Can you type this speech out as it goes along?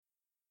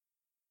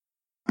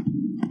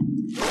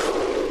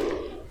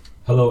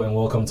Hello and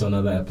welcome to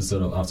another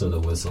episode of After the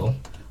Whistle.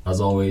 As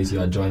always,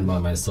 you are joined by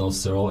myself,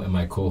 Cyril, and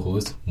my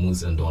co-host,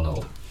 Moos and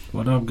Donald.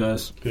 What up,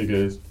 guys? Hey,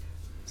 guys.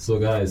 So,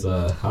 guys,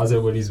 how was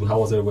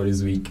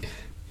everybody's week?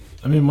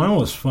 I mean, mine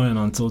was fine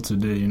until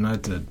today.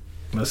 United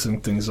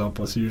messing things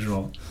up as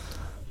usual.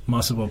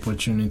 Massive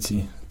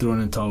opportunity thrown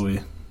it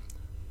away.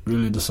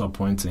 Really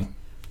disappointing.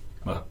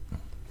 How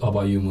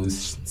about you,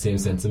 Moos? Same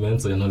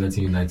sentiments, or you're not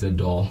letting United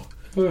dull?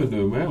 Oh,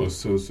 no, mine was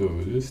so-so.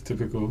 Just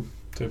typical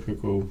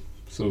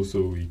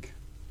so-so week.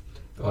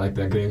 I like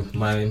that game.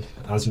 Mine,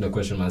 answering the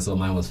question myself,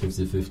 mine was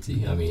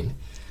 50-50. I mean,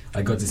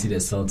 I got to see the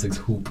Celtics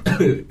hoop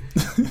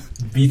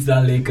beat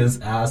that Lakers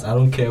ass. I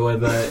don't care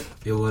whether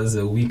it was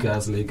a weak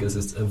ass Lakers.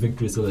 It's a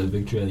victory, still a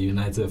victory, and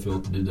United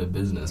failed to do their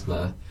business.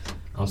 But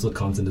I'm still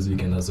counting this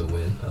weekend as a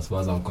win, as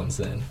far as I'm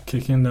concerned.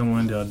 Kicking them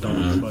when they are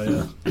down, but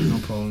yeah, no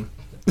problem.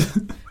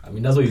 I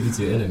mean, that's what you do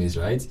to your enemies,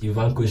 right? You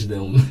vanquish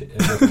them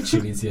every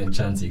opportunity and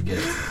chance you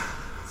get.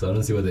 So I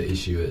don't see what the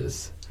issue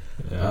is.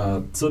 Yeah.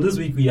 So this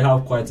week we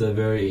have quite a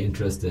very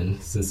interesting,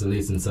 since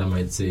some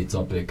might say,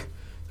 topic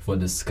for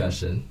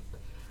discussion.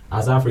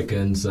 As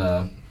Africans,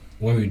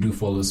 when we do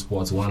follow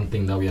sports, one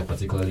thing that we are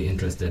particularly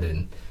interested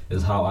in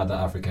is how other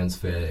Africans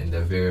fare in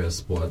the various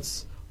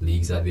sports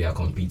leagues that they are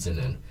competing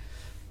in.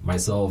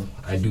 Myself,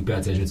 I do pay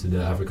attention to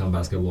the African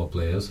basketball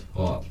players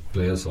or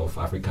players of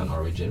African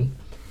origin.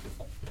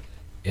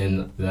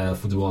 In the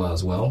football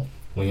as well,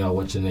 when you are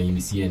watching and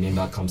you see a name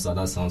that comes out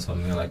that sounds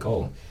familiar, like,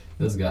 oh,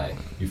 this guy,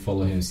 you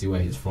follow him, see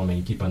where he's from, and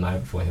you keep an eye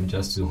for him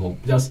just to hope.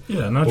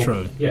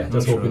 Naturally.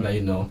 Hoping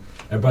that,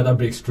 a brother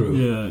breaks through.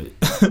 Yeah.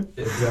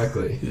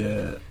 Exactly.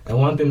 Yeah. And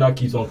one thing that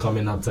keeps on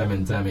coming up time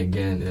and time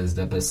again is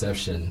the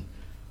perception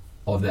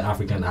of the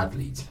African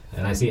athlete.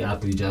 And I say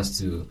athlete just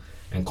to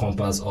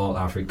encompass all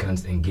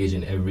Africans engaged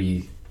in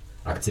every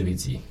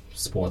activity,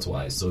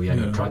 sport-wise. So we have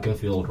your track and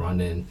field,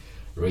 running,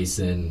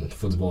 racing,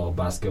 football,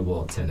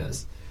 basketball,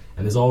 tennis.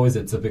 And there's always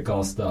the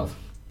typical stuff.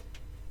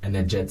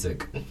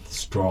 Energetic,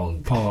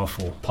 strong,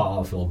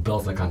 powerful,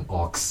 built like an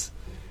ox.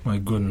 My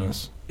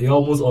goodness. It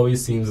almost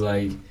always seems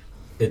like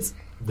it's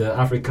the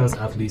African's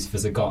athlete's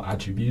physical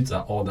attributes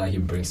are all that he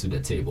brings to the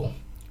table.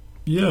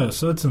 Yeah,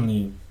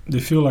 certainly. They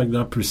feel like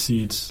that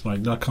precedes,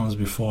 like that comes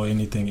before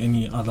anything,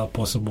 any other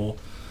possible,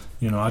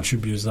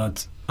 attributes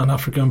that an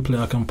African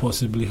player can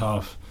possibly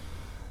have.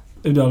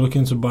 If they're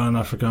looking to buy an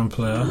African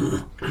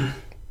player,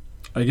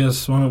 I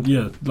guess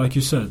like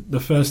you said, the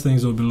first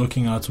things they'll be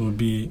looking at will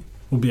be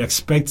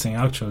expecting,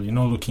 actually,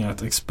 looking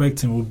at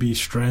expecting will be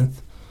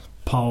strength,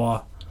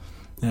 power,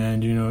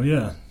 and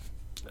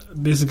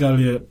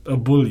basically a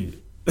bully.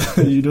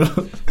 They're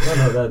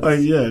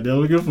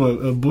looking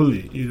for a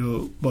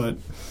bully, but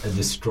a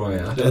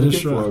destroyer. They're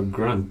looking for a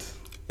grunt.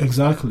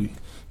 Exactly.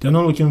 They're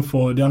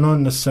not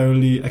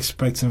necessarily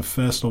expecting,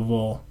 first of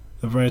all,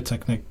 a very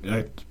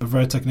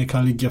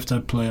technically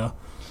gifted player,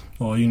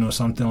 or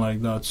something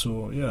like that.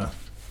 So yeah,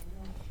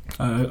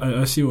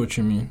 I see what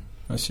you mean.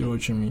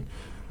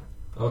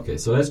 Okay,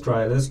 so let's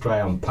try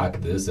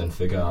unpack this and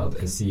figure out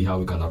and see how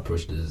we can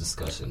approach this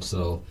discussion.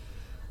 So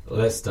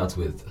let's start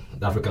with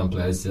the African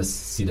players. Just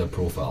see the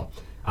profile.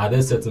 Are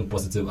there certain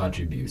positive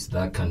attributes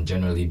that can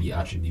generally be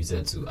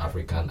attributed to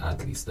African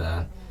athletes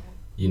that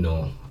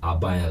are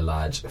by and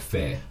large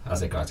fair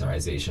as a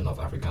characterization of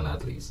African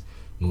athletes?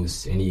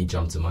 Moos, any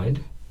jump to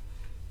mind?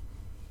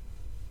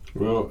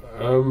 Well,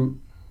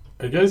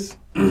 I guess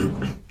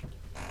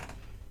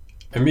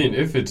I mean,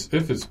 if it's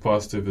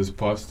positive, it's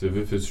positive.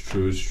 If it's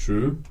true, it's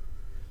true.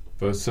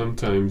 But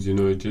sometimes,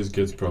 it just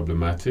gets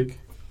problematic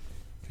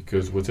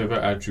because whatever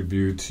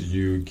attribute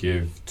you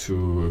give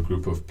to a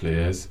group of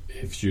players,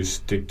 if you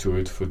stick to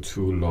it for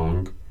too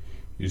long,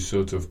 you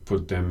sort of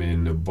put them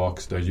in a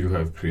box that you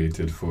have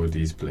created for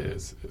these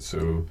players.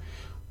 So,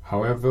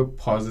 however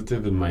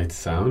positive it might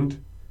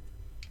sound,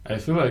 I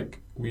feel like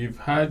we've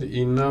had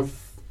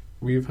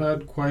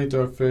quite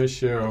our fair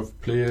share of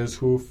players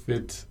who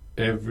fit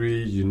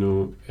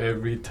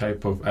every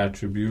type of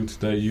attribute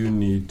that you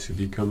need to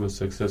become a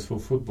successful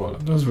footballer.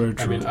 That's very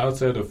true. I mean,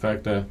 outside the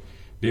fact that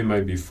they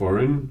might be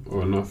foreign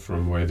or not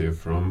from where they're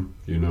from,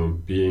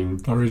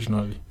 being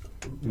originally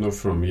not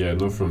from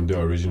there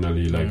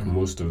originally, like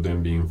most of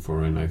them being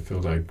foreign, I feel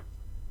like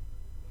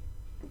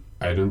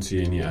I don't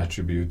see any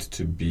attribute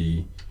to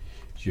be,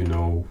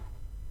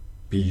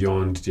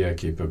 beyond their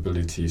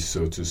capabilities,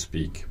 so to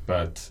speak.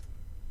 But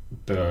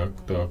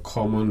the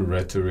common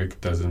rhetoric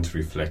doesn't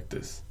reflect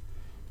this.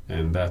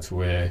 And that's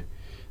where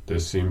there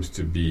seems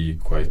to be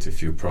quite a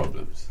few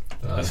problems,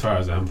 as far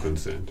as I'm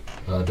concerned.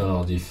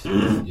 Donald, you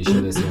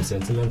share the same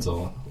sentiments,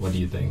 or what do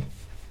you think?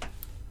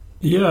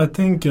 Yeah, I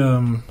think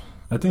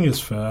it's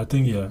fair.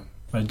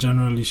 I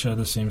generally share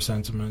the same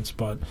sentiments,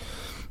 but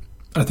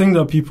I think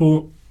that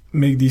people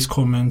make these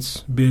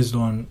comments based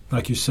on,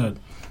 like you said,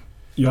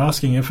 you're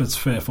asking if it's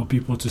fair for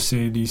people to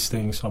say these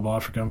things about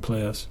African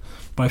players.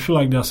 But I feel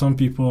like there are some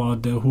people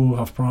out there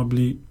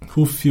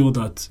who feel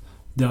that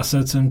there are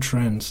certain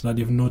trends that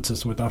they've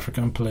noticed with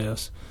African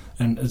players,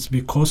 and it's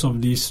because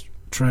of these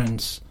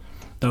trends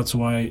that's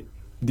why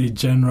they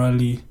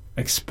generally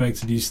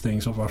expect these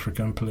things of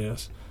African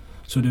players.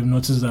 So they've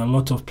noticed that a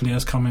lot of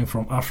players coming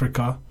from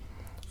Africa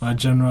are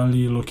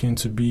generally looking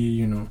to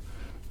be,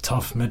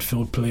 tough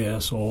midfield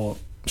players or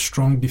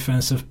strong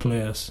defensive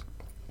players.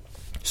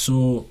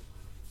 So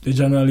they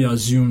generally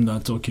assume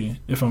that, okay,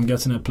 if I'm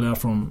getting a player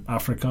from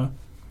Africa,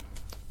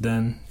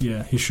 then,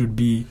 he should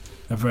be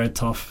a very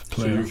tough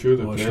player. So you feel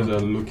the players are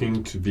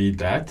looking to be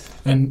that?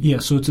 And,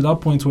 so to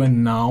that point where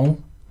now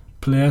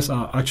players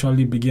are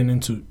actually beginning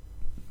to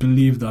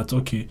believe that,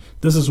 okay,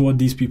 this is what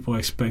these people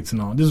expect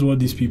now. This is what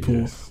these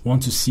people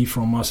want to see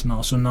from us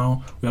now. So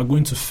now we are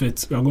going to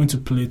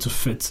play to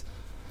fit,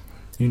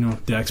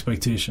 their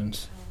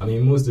expectations. I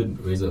mean, Moos did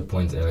raise a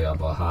point earlier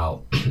about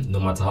how no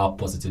matter how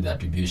positive the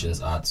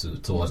attributions are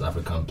towards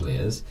African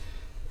players,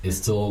 it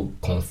still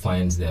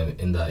confines them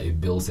in that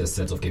it builds a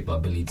set of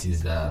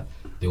capabilities that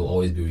they will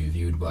always be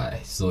reviewed by.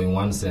 So in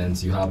one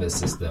sense, you have a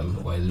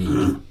system or a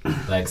league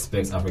that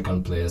expects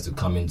African players to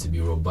come in to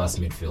be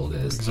robust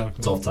midfielders,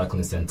 tough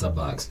tackling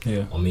centre-backs,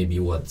 or maybe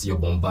your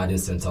bombarding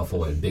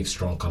centre-forward, big,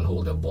 strong, can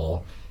hold the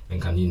ball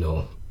and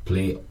can,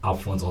 play up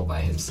front all by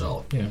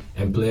himself. Yeah.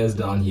 And players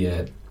down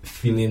here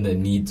feeling the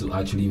need to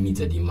actually meet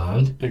a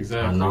demand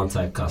are now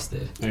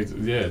typecasted.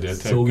 They're typecasted.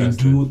 So we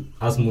do,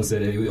 as Mo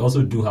said, we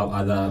also do have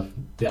other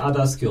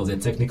skills, the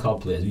technical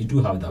players. We do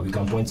have that. We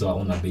can point to our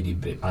own Abedi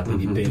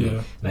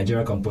Pele.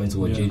 Nigeria can point to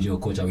JJ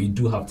Okocha. We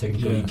do have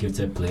technically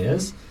gifted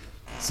players.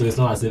 So it's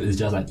not as if it's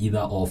just an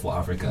either or for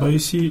Africa. But you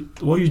see,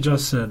 what you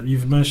just said,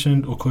 you've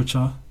mentioned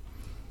Okocha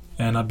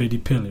and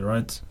Abedi Pele,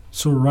 right?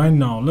 So right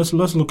now, let's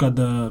look at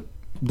the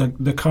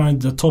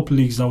top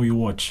leagues that we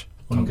watch.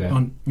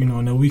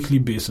 On a weekly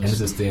basis. And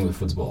this is staying with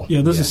football.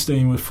 Yeah, this is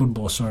staying with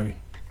football. Sorry,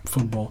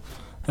 football.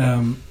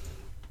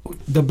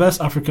 The best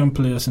African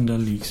players in the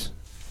leagues.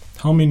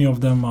 How many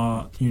of them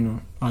are,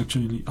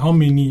 how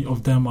many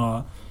of them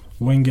are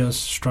wingers,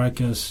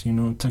 strikers,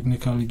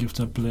 technically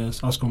gifted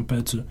players as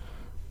compared to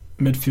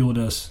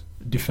midfielders,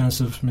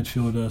 defensive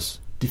midfielders,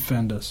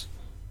 defenders?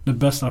 The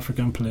best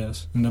African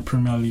players in the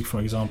Premier League,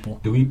 for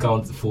example. Do we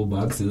count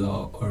fullbacks?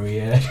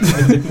 Aurier?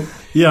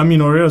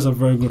 Aurier is a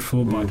very good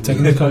fullback.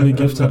 Technically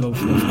gifted, of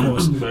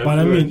course. But go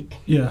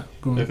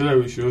on. I feel like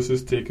we should also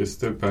take a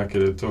step back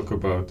and talk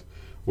about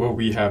what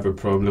we have a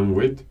problem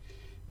with.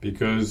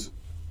 Because,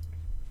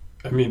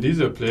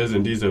 these are players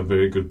and these are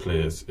very good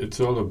players. It's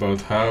all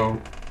about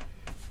how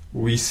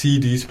we see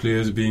these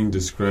players being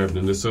described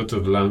and the sort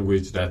of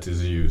language that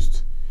is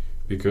used.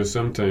 Because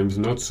sometimes,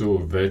 not so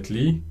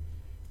overtly,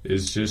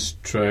 is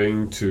just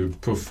trying to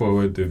put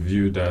forward the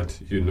view that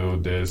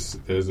there's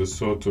a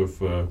sort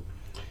of a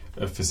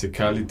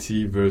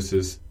physicality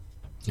versus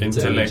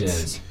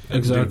intellect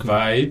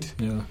divide,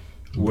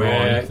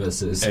 where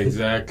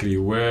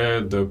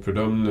the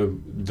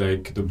predominant,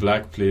 the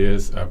black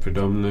players are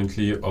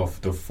predominantly of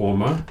the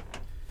former.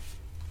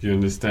 You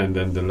understand?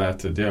 And the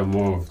latter, they are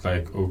more of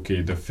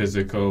the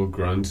physical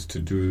grunts to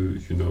do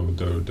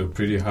the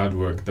pretty hard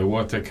work, the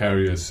water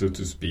carriers, so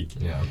to speak.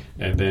 Yeah.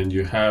 And then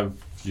you have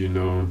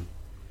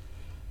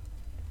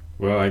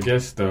I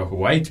guess the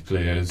white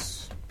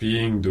players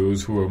being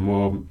those who are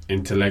more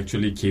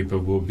intellectually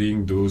capable,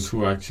 being those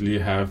who actually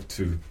have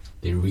to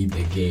read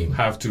the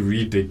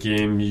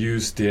game,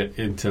 use their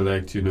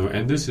intellect,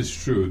 and this is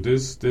true.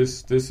 This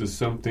is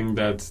something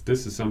that there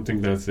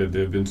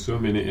have been so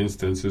many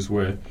instances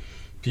where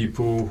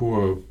people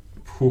who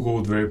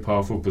hold very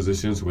powerful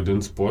positions within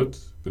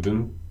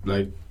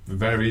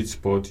varied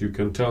sport, you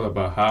can tell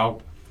about how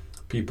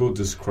people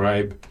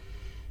describe,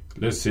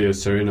 let's say, a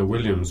Serena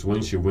Williams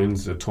when she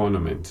wins a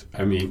tournament.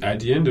 At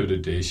the end of the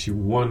day, she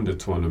won the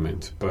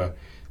tournament, but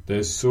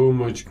there's so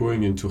much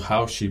going into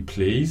how she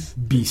plays.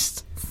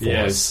 Beast.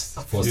 Force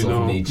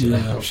of nature.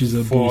 Yeah, she's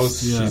a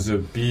beast. Yeah. She's a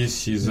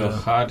beast. She's a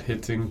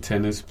hard-hitting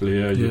tennis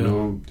player.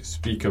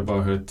 Speak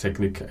about her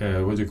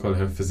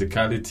her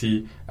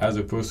physicality as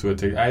opposed to her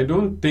tech. I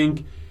don't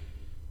think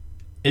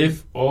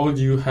if all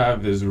you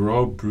have is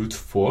raw brute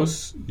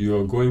force, you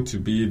are going to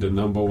be the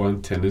number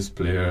one tennis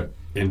player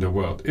in the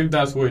world. If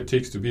that's what it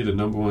takes to be the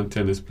number one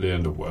tennis player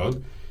in the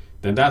world,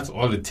 then that's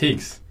all it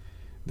takes.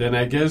 Then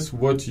I guess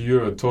what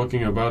you're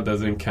talking about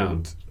doesn't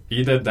count.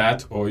 Either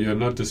that or you're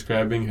not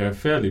describing her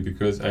fairly,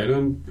 because I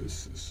don't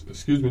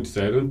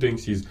think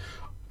she's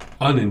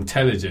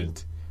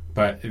unintelligent,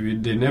 but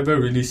they never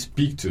really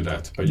speak to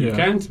that. But you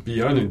can't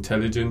be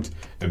unintelligent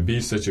and be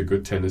such a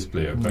good tennis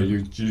player. But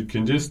you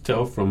can just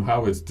tell from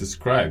how it's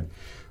described.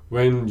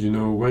 When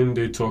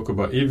they talk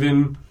about,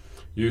 even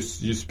you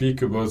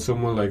speak about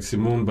someone like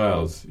Simone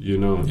Biles, you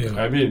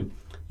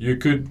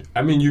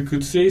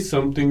could say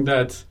something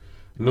that's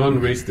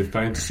non-race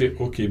defined to say,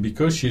 okay,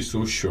 because she's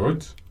so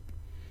short,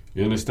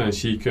 you understand,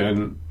 she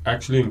can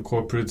actually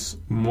incorporate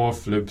more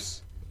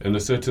flips and a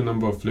certain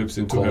number of flips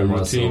into her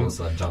routine.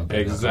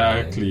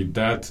 Exactly,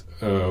 that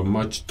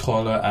much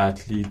taller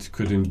athlete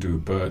couldn't do.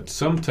 But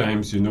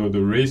sometimes,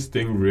 the race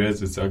thing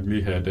rears its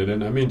ugly head.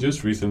 And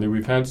just recently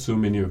we've had so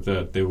many of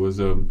that. There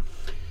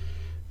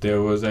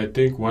was, I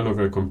think, one of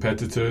her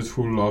competitors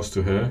who lost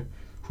to her,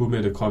 who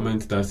made a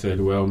comment that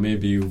said, well,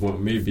 maybe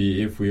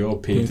if we all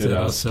painted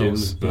our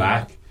skins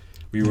black,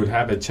 we would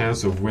have a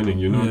chance of winning.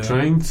 Yeah.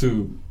 Trying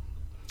to,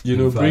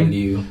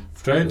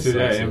 trying to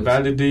success.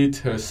 invalidate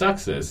her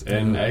success.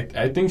 And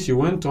I think she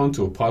went on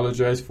to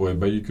apologize for it,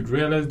 but you could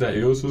realize that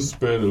it also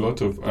spurred a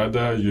lot of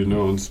other,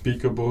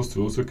 unspeakables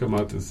to also come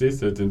out and say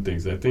certain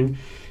things. I think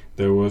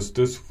there was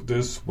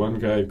this one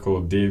guy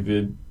called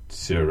David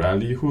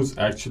Cirali, who's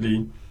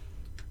actually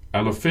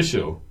an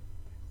official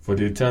for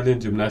the Italian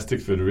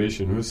Gymnastics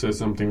Federation, who says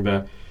something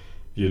that,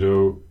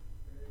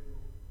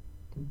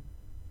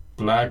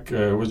 black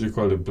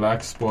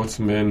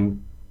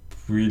sportsmen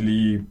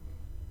really,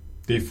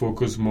 they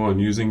focus more on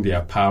using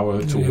their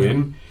power to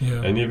win,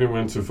 and even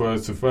went so far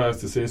as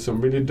to say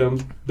some really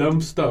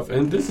dumb stuff.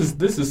 And this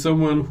is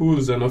someone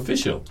who's an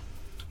official.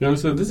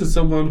 So this is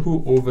someone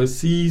who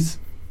oversees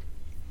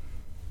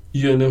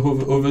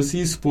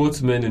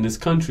sportsmen in his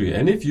country.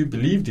 And if you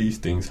believe these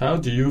things, how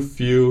do you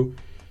feel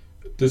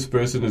this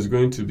person is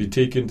going to be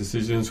taking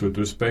decisions with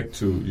respect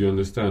to,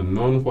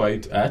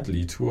 non-white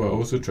athletes who are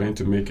also trying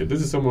to make it?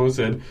 This is someone who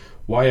said,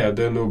 why are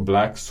there no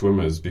black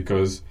swimmers?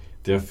 Because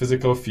their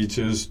physical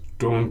features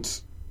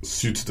don't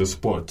suit the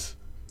sport.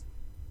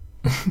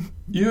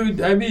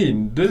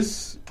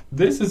 This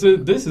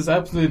is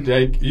absolutely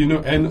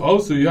and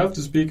also you have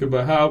to speak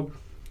about how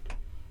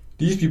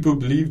these people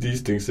believe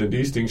these things, and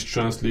these things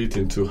translate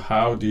into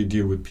how they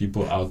deal with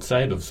people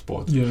outside of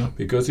sports. Yeah.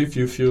 Because if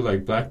you feel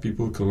like black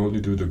people can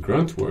only do the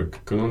grunt work,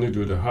 can only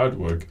do the hard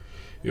work,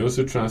 it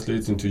also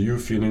translates into you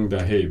feeling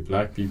that, hey,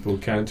 black people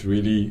can't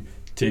really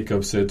take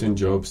up certain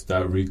jobs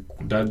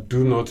that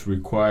do not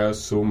require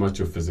so much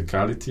of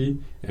physicality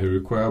and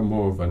require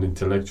more of an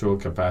intellectual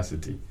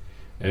capacity.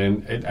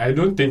 And I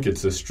don't think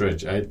it's a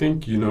stretch. I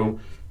think,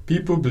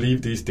 people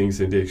believe these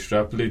things and they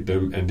extrapolate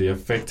them and they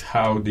affect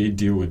how they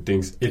deal with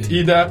things. It's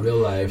real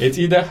life. It's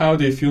either how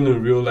they feel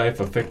in real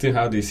life affecting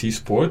how they see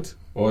sport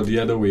or the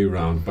other way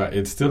around. But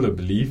it's still a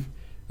belief.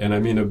 And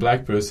a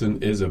black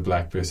person is a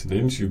black person.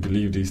 And if you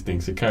believe these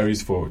things, it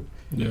carries forward.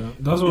 Yeah,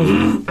 that's what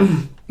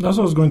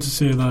I was going to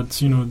say. That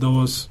there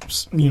was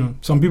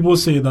some people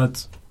say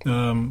that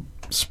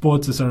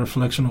sport is a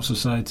reflection of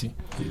society.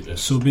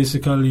 Yes. So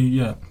basically,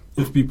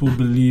 if people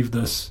believe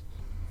this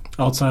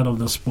outside of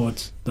the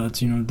sport, that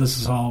this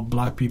is how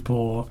black people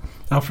or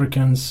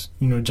Africans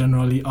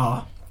generally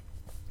are,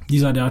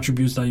 these are the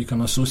attributes that you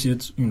can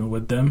associate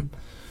with them,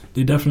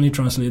 they definitely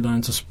translate that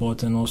into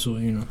sport and also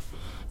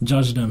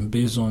judge them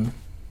based on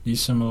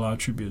these similar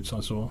attributes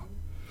as well.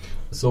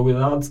 So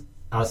without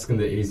asking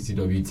the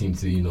ATW team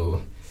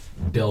to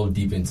delve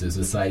deep into the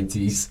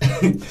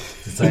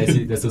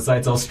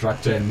societal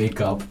structure and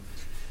makeup,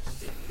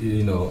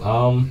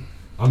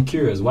 I'm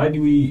curious, what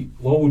would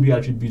we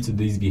attribute to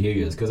these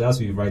behaviors? Because as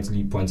we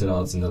rightly pointed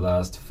out in the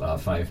last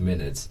 5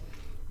 minutes,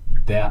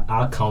 there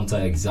are counter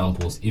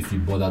examples if you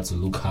bother to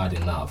look hard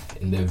enough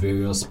in the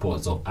various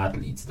sports of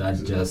athletes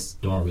that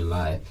just don't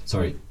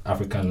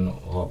African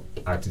or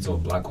athletes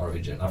of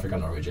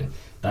African origin,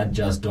 that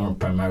just don't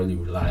primarily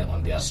rely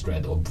on their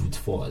strength or brute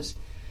force.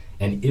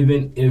 And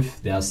even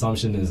if the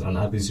assumption is an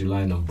athlete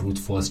relying on brute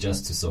force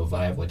just to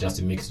survive or just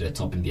to make it to the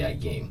top in their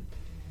game,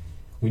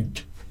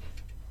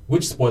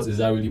 which sports is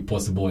that really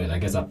possible in? I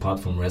guess apart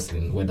from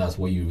wrestling, where that's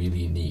what you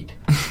really need.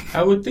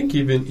 I would think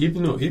even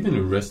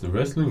in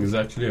wrestling is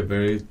actually a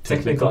very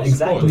technical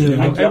exactly. sport. You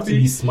have to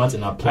be smart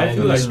in applying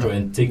your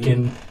strength,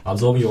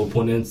 absorbing your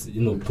opponent's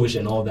push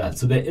and all that.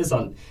 So there is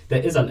an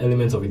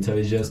element of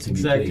intelligence to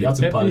be played. You have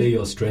to parlay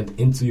your strength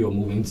into your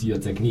move, into your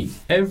technique.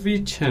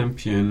 Every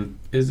champion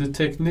is a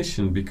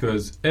technician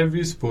because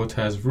every sport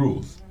has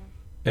rules,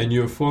 and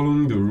you're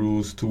following the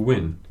rules to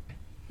win,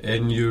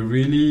 and you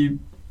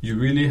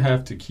really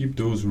have to keep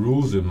those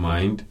rules in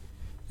mind,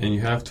 and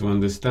you have to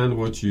understand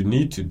what you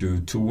need to do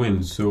to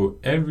win. So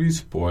every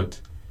sport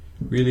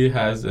really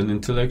has an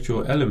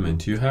intellectual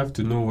element. You have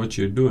to know what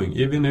you're doing.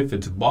 Even if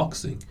it's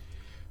boxing,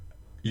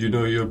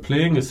 you're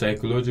playing a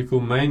psychological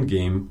mind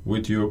game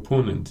with your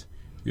opponent.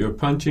 You're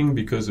punching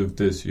because of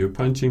this. You're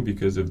punching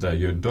because of that.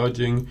 You're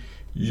dodging.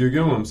 You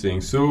get what I'm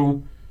saying?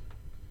 So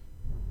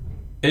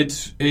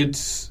it's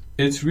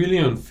really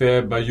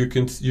unfair, but you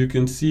can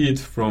see it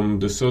from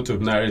the sort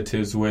of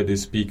narratives where they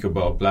speak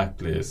about black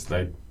players.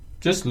 Like,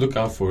 just look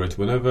out for it.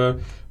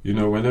 Whenever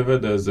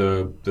there's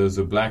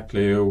a black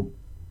player,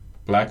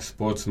 black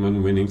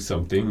sportsman winning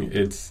something,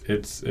 it's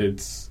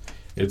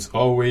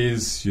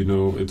always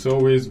it's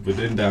always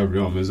within that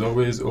realm. It's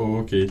always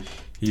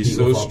he's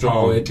so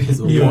strong. He's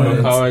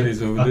overpowered.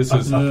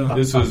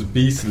 This was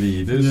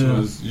beastly. This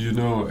was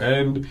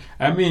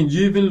and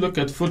you even look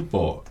at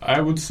football.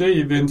 I would say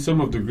even some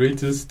of the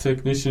greatest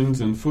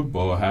technicians in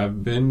football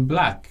have been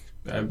black.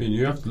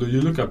 You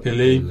look at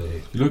Pelé.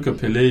 You look at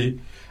Pelé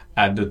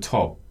at the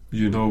top.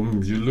 You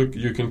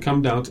can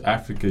come down to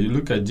Africa. You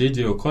look at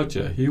JJ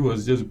Okocha. He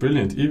was just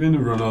brilliant. Even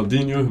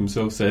Ronaldinho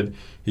himself said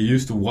he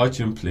used to watch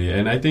him play.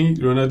 And I think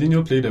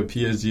Ronaldinho played at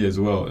PSG as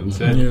well, and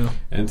said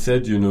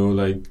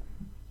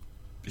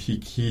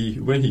he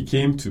when he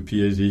came to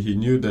PSG, he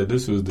knew that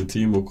this was the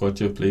team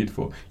Okocha played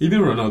for.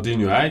 Even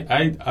Ronaldinho,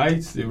 I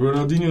say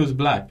Ronaldinho is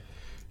black.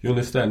 You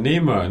understand?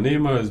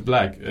 Neymar is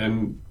black,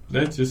 and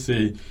let's just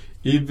say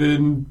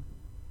even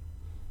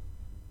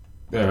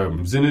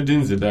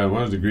Zinedine Zidane,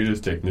 one of the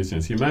greatest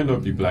technicians, he might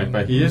not be black,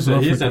 but he is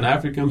an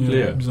African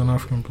player. He's an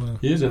African player.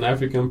 He is an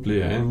African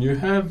player, and you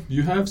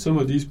have some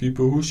of these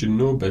people who should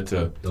know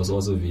better. There's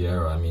also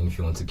Vieira. I mean, if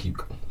you want to keep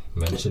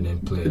mentioning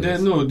players, there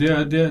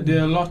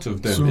are a lot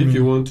of them. If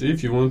you want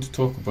to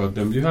talk about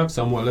them, you have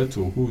Samuel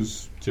Eto'o,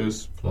 who's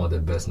just one of the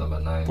best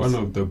number 9s. One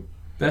of the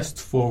best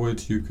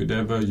forwards you could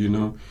ever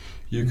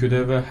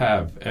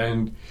have.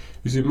 And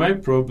you see, my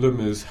problem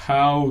is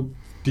how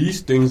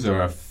these things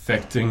are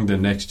affecting the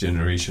next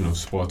generation of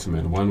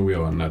sportsmen one way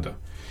or another.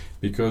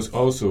 Because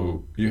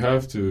also, you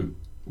have to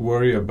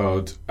worry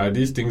about, are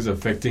these things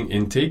affecting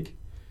intake?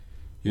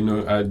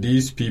 Do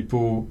these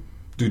people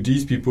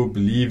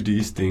believe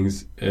these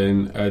things?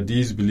 And are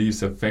these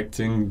beliefs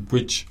affecting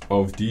which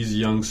of these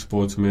young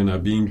sportsmen are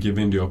being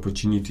given the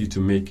opportunity to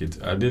make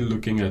it? Are they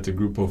looking at a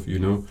group of,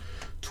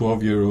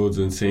 12-year-olds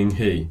and saying,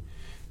 hey,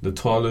 the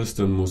tallest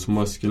and most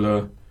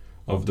muscular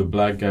of the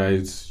black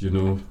guys,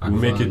 will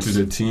make it to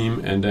the team,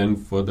 and then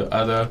for the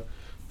other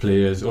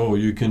players,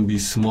 you can be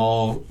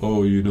small,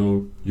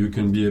 you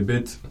can be a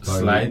bit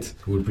slight.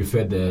 Would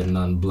prefer the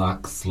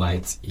non-black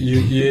slight. I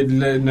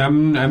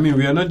mean,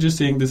 we are not just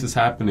saying this is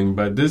happening,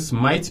 but this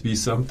might be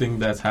something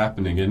that's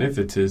happening, and if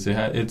it is,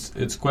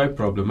 it's quite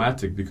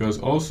problematic, because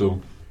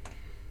also,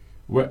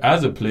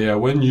 as a player,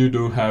 when you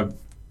don't have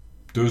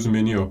those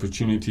many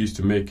opportunities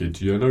to make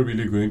it, you're not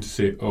really going to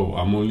say,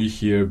 I'm only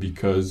here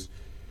because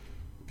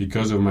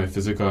of my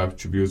physical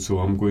attributes, so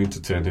I'm going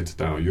to turn it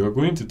down. You're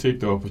going to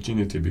take the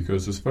opportunity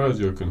because, as far as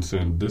you're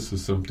concerned, this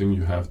is something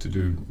you have to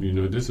do.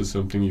 This is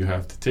something you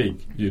have to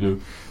take.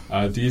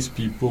 Are these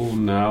people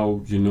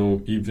now,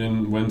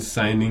 even when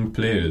signing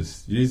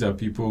players, these are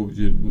people,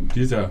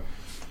 these are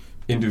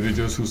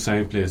individuals who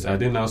sign players. Are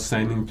they now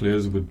signing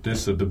players with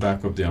this at the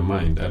back of their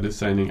mind? Are they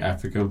signing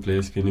African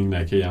players feeling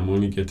like, hey, I'm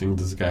only getting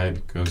this guy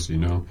because,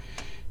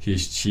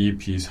 he's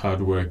cheap, he's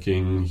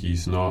hardworking,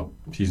 he's not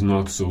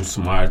so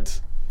smart.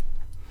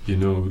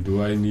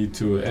 Do I need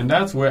to? And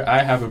that's where I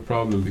have a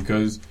problem,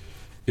 because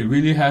it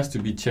really has to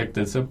be checked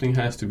and something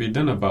has to be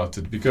done about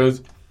it.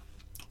 Because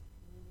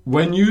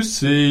when you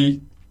say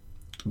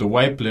the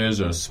white players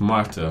are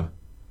smarter,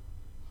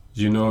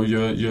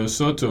 you're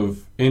sort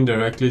of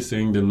indirectly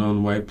saying the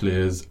non-white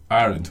players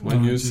aren't.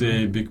 When you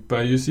say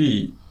but you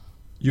see,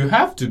 you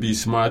have to be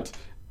smart.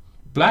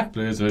 Black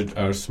players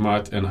are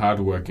smart and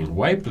hardworking.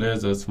 White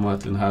players are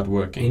smart and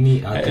hardworking.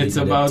 Any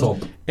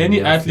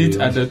athlete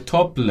at the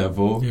top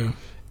level. Yeah.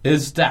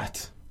 Is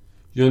that.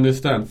 You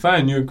understand?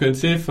 Fine, you can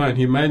say fine,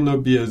 he might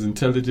not be as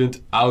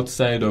intelligent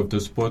outside of the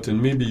sport, and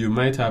maybe you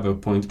might have a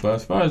point, but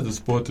as far as the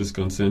sport is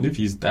concerned, if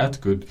he's that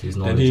good, he's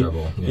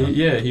knowledgeable.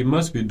 He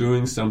must be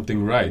doing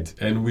something right.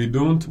 And we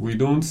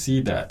don't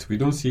see that. We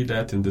don't see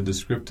that in the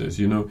descriptors,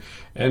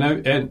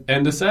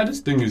 And the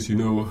saddest thing is,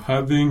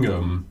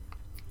 having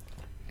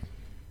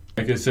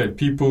like I said,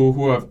 people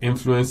who have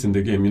influence in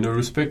the game,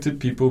 respected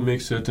people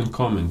make certain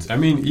comments. I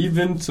mean,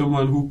 even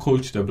someone who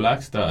coached the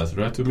Black Stars,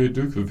 Ratomir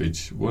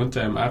Dukovic, one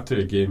time after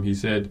a game, he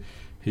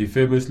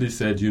famously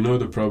said,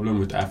 the problem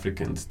with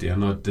Africans, they are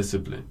not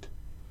disciplined.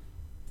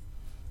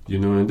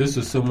 And this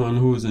is someone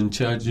who is in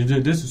charge,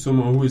 this is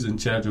someone who is in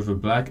charge of a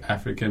black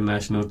African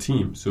national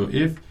team. So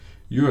if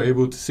you are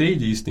able to say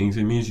these things,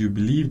 it means you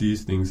believe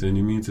these things, and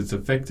it means it's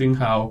affecting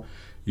how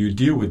you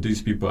deal with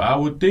these people. I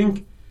would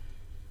think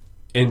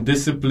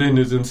indiscipline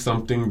isn't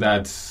something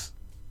that's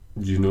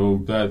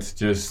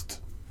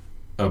just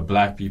a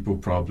black people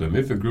problem.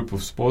 If a group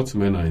of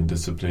sportsmen are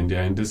indisciplined, they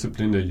are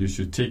indisciplined, that you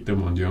should take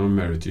them on their own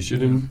merit. You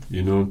shouldn't,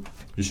 you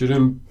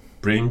shouldn't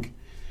bring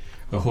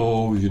a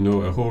whole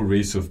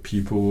race of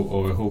people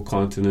or a whole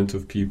continent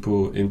of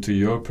people into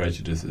your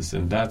prejudices,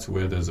 and that's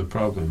where there's a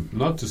problem.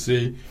 Not to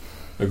say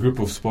a group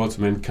of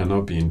sportsmen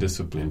cannot be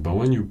indisciplined, but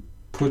when you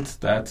put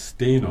that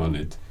stain on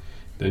it,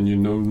 then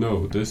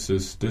no,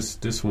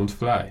 this won't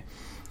fly.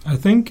 I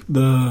think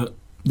the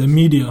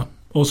media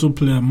also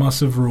play a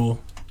massive role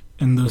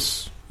in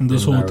this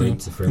whole thing.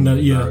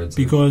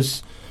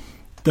 Because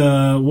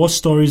what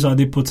stories are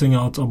they putting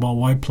out about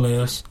white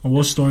players, and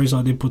what stories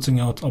are they putting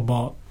out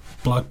about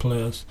black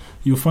players?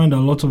 You find a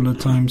lot of the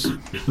times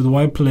with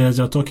white players,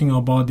 they're talking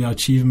about their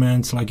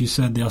achievements, like you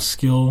said, their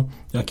skill,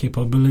 their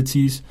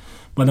capabilities.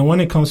 But then when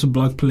it comes to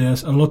black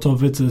players, a lot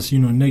of it is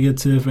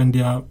negative, and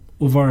they are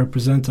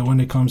overrepresented when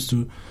it comes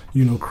to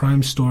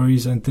crime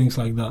stories and things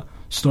like that.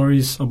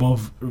 Stories about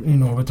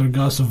with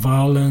regards to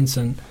violence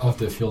and off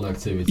the field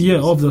activities. Yeah,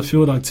 off the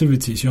field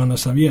activities. You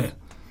understand? Yeah.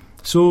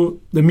 So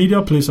the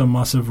media plays a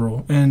massive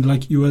role, and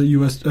like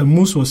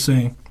Moos was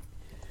saying,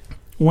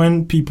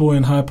 when people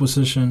in high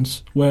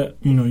positions, where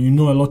a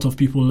lot of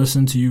people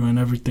listen to you and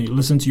everything,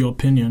 listen to your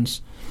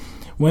opinions,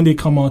 when they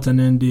come out and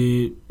then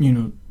they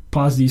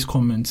pass these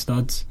comments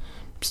that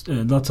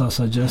are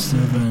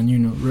suggestive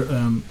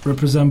and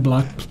represent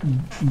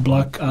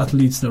black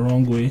athletes the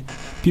wrong way,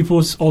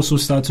 people also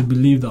start to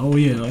believe that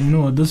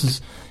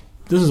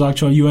this is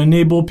actually, you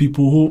enable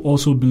people who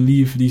also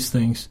believe these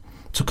things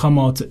to come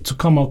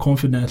out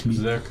confidently.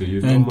 Exactly.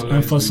 And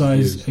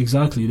emphasize they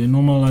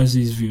normalize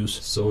these views.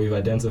 So we've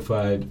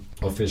identified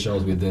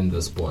officials within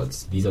the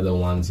sports. These are the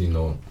ones,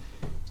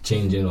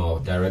 changing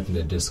or directing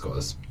the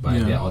discourse by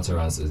their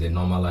utterances. They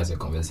normalize the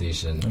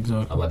conversation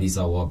about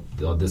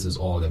this is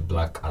all the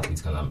black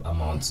athletes can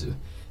amount to.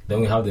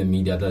 Then we have the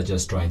media that's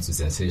just trying to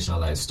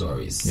sensationalize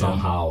stories.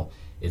 Somehow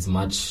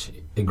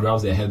it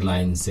grabs the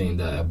headline saying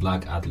that a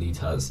black athlete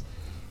has,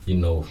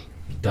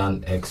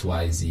 done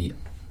XYZ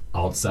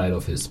outside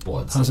of his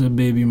sports. Has a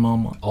baby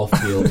mama. Off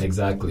field,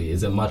 exactly.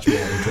 It's a much more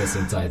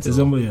interesting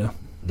title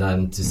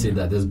than to say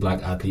that this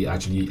black athlete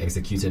actually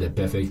executed a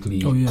perfectly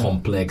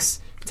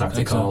complex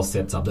tactical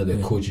setup that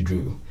the coach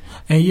drew.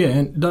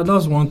 And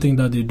that's one thing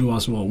that they do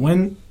as well.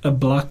 When a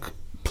black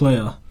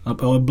player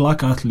or a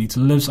black athlete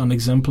lives an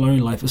exemplary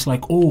life, it's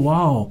like, oh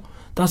wow,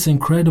 that's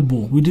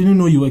incredible. We didn't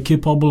know you were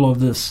capable of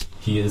this.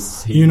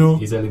 He's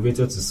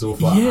elevated to so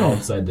far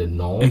outside the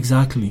norm.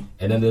 Exactly.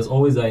 And then there's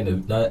always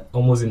that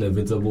almost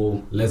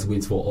inevitable, let's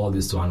wait for all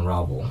this to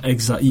unravel.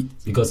 Exactly.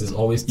 Because it's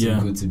always too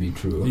good to be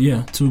true.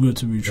 Yeah, too good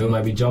to be true. We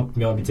might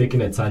be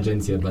taking a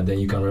tangent here, but then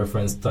you can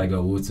reference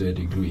Tiger Woods to a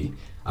degree.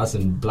 As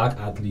in black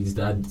athletes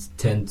that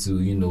tend to,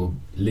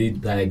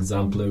 lead that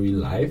exemplary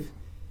life,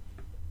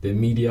 the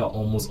media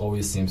almost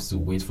always seems to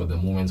wait for the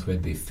moments where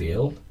they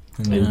fail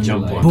and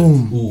jump on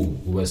boom. Ooh,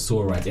 we were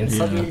so right. And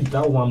suddenly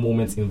that one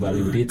moment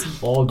invalidates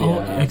all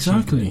their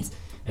achievements.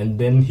 And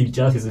then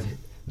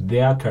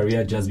their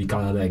career just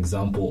becomes another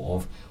example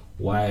of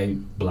why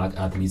black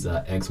athletes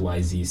are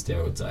XYZ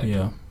stereotype.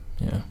 Yeah.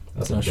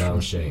 That's a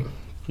damn shame.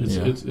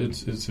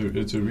 It's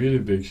a really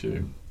big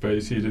shame. But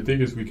you see, the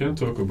thing is, we can't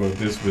talk about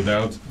this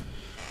without,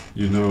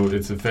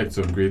 its effects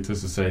on greater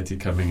society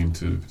coming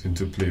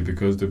into play,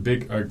 because the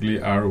big ugly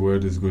R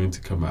word is going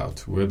to come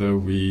out. Whether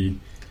we,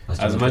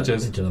 as much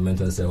as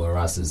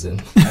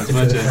racism,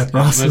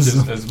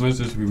 as much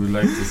as we would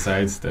like to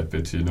sidestep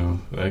it,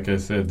 like I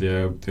said,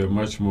 there are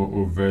much more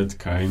overt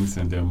kinds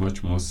and there are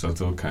much more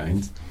subtle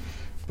kinds,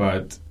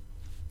 but.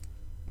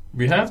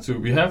 We have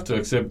to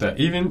accept that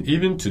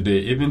even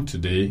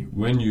today,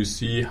 when you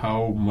see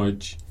how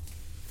much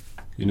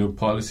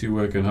policy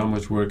work and how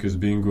much work is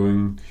being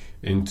going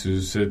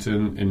into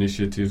certain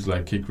initiatives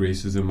like kick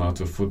racism out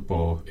of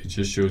football, it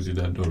just shows you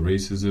that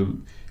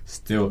racism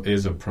still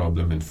is a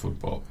problem in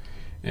football.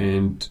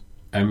 And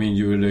I mean,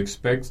 you would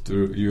expect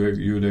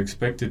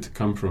it to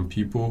come from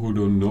people who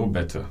don't know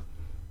better.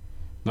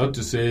 Not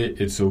to say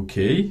it's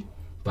okay.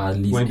 But at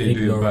least when they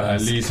do it, but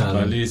at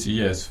least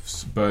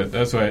yes. But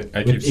that's why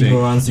I keep saying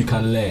ignorance you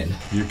can learn.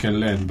 You can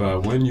learn,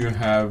 but when you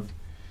have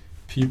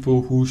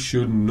people who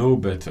should know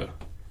better,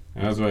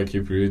 that's why I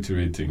keep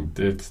reiterating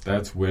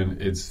that's when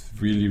it's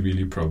really,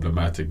 really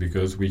problematic,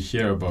 because we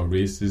hear about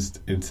racist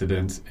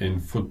incidents in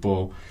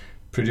football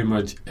pretty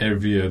much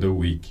every other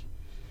week.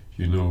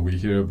 We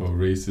hear about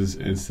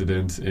racist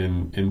incidents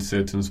in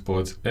certain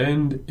sports,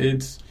 and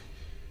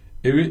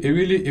It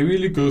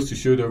really goes to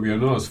show that we are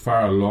not as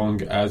far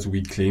along as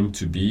we claim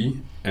to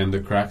be, and the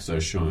cracks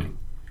are showing.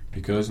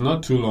 Because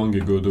not too long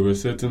ago, there were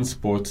certain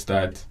sports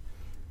that,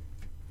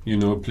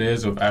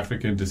 players of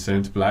African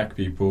descent, black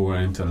people,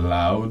 weren't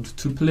allowed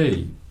to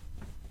play.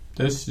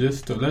 Let's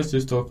just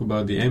talk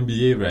about the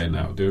NBA right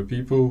now. There are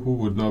people who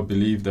would not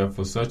believe that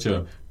for such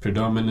a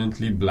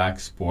predominantly black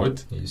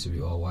sport, it used to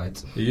be all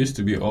white. It used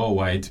to be all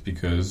white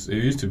because it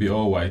used to be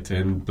all white,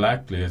 and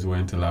black players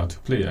weren't allowed to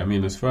play. I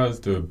mean, as far as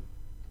the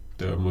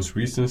most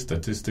recent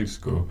statistics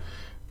go,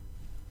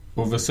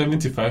 over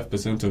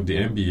 75% of the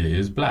NBA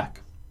is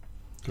black.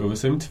 Over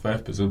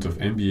 75% of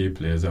NBA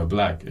players are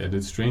black, and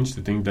it's strange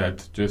to think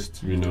that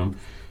just,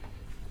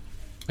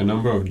 a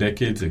number of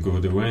decades ago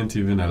they weren't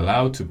even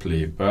allowed to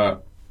play.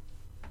 But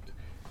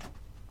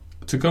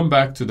to come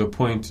back to the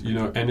point,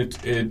 and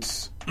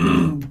it's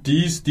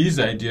these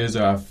ideas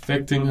are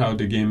affecting how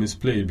the game is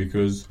played,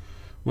 because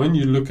when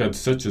you look at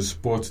such a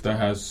sport that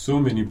has so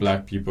many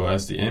black people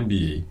as the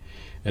NBA,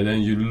 and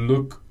then you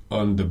look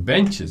on the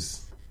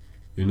benches,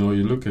 you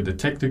look at the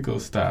technical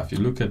staff, you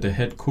look at the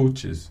head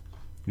coaches,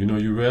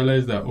 you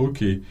realize that,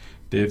 okay,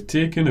 they've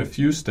taken a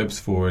few steps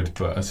forward,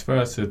 but as far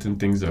as certain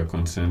things are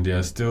concerned, they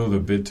are still a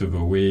bit of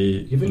a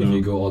way. Even if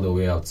you go all the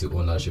way up to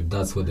ownership,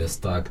 that's where the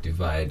stark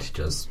divide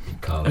just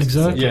becomes.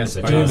 Exactly. Yes,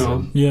 but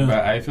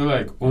but I feel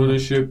like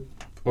ownership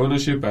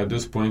at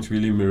this point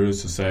really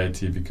mirrors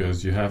society,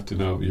 because you have to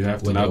now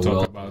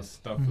talk about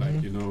stuff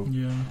like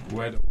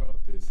where the wealth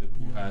is and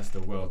who has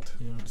the wealth,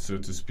 so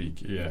to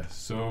speak. Yeah.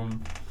 So,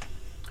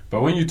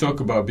 but when you talk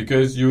about,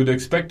 because you would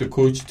expect the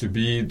coach to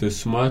be the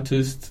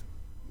smartest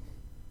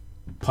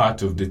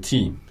part of the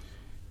team,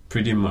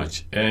 pretty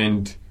much,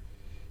 and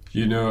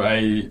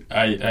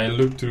I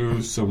looked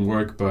through some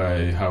work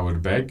by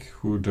Howard Beck,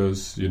 who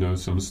does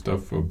some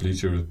stuff for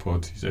Bleacher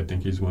Report. I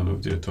think he's one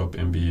of their top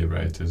NBA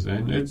writers,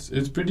 and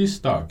it's pretty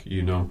stark.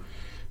 You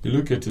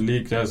look at the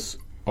league that's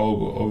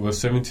over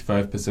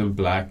 75%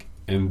 black,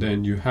 and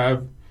then you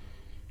have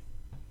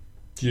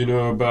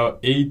about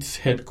 8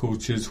 head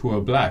coaches who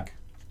are black.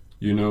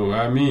 You know,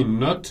 I mean,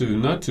 not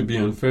to be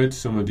unfair to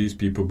some of these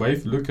people, but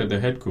if you look at the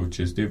head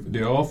coaches,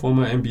 they're all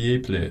former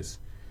NBA players.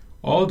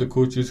 All the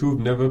coaches who've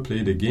never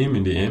played a game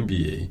in the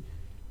NBA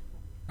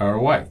are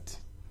white.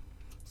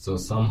 So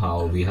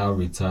somehow we have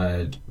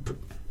retired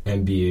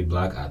NBA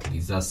black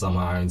athletes that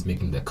somehow aren't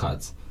making the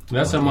cut.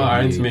 That somehow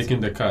aren't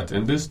making the cut.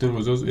 And this thing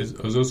has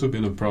also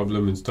been a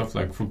problem in stuff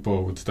like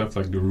football, with stuff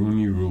like the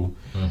Rooney Rule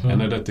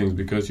and other things,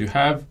 because you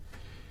have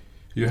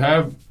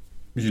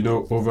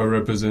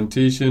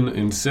overrepresentation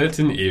in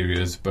certain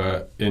areas,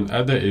 but in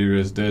other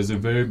areas there's a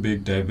very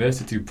big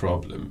diversity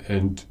problem.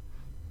 And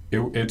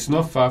it's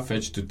not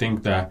far-fetched to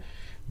think that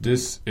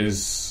this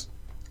is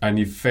an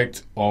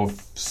effect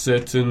of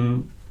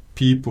certain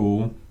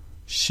people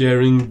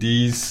sharing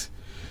these,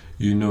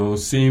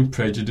 same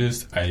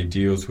prejudiced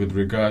ideals with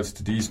regards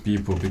to these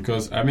people.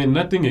 Because, I mean,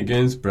 nothing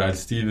against Brad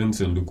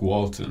Stevens and Luke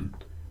Walton,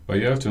 but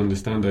you have to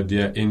understand that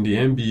they are in the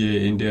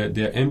NBA, and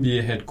they're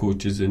NBA head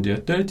coaches in their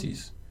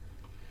 30s.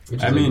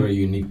 Which is a very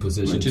unique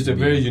position. Which is a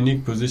very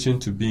unique position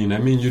to be in. I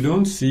mean, you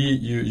don't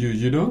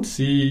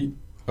see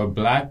a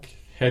black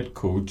head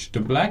coach. The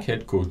black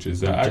head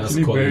coaches are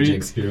actually college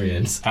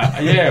experience.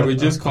 With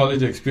just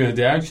college experience.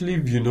 They're actually,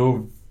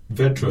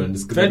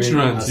 veterans,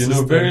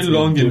 very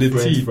long in the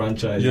teeth.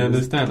 Franchises. You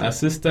understand?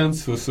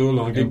 Assistants for so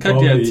long. They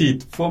cut their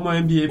teeth. Former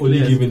NBA only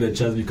players. given the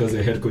chance because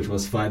the head coach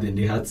was fired and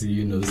they had to,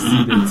 see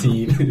the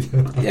team.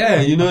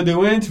 They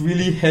weren't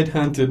really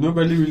headhunted.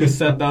 Nobody really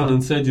sat down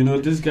and said,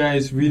 this guy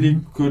is really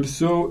good.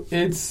 So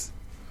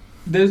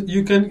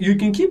you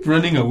can keep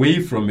running away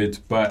from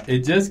it, but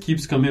it just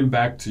keeps coming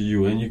back to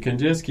you, and you can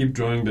just keep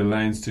drawing the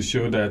lines to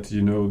show that,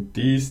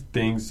 these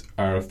things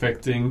are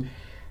affecting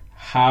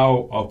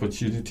how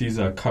opportunities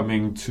are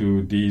coming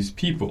to these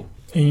people.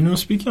 And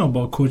speaking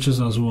about coaches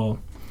as well,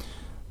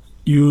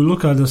 you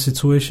look at the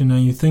situation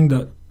and you think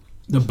that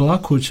the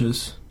black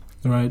coaches,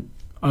 right,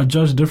 are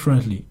judged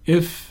differently.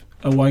 If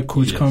a white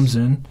coach comes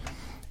in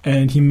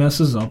and he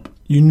messes up,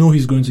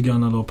 he's going to get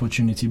another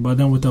opportunity. But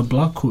then with a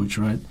black coach,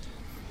 right,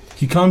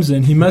 he comes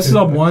in, he messes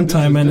up one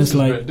time, and it's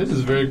like... This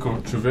is very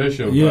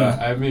controversial, but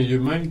I mean, you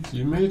might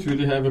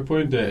really have a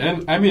point there.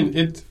 And I mean,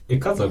 it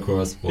cuts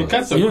across. It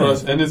cuts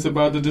across, and it's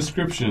about the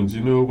descriptions.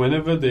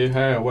 Whenever they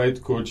hire a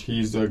white coach,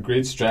 he's a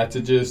great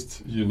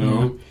strategist,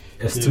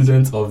 He's a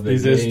student of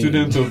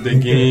the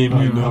game,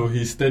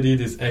 he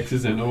studied his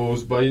X's and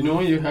O's. But,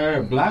 when you hire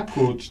a black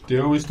coach, they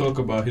always talk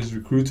about his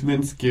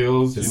recruitment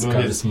skills, his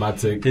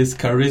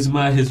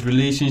charisma, his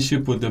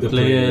relationship with the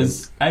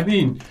players. I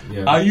mean,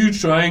 are you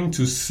trying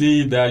to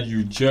say that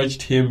you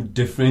judged him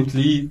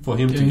differently for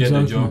him to get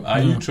the job? Are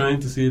you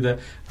trying to say that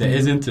there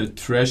isn't a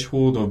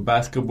threshold of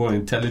basketball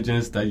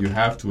intelligence that you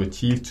have to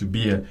achieve to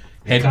be a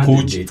head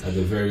coach,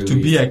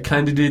 be a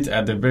candidate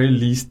at the very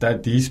least,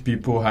 that these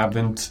people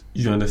haven't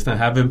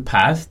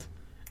passed?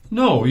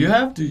 No, you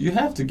have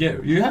to get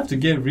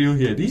real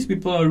here. These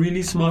people are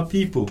really smart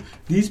people.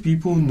 These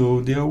people know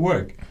their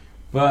work.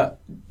 But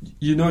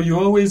you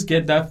always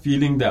get that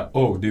feeling that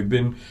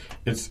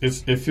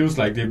it feels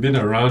like they've been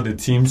around the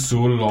team so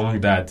long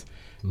that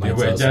they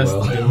were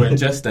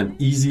just an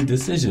easy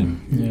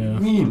decision. Yeah. I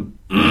mean,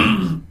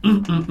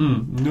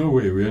 no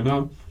way, we're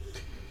not.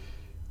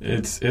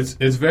 It's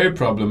very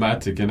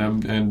problematic, and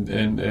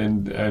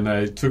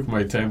I took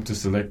my time to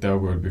select that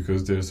word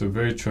because there's some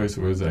very choice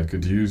words I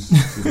could use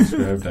to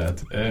describe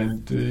that,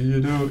 and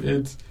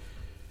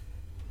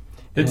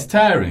it's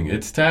tiring.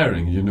 It's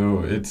tiring.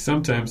 It's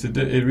sometimes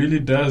it really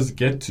does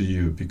get to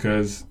you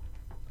because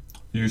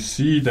you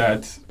see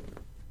that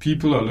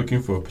people are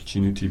looking for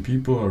opportunity.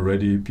 People are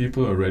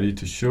ready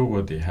to show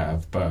what they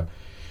have, but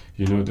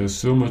there's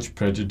so much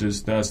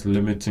prejudice that's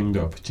limiting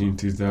the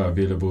opportunities that are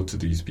available to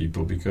these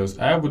people, because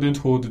I wouldn't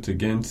hold it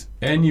against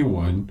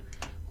anyone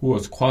who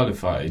was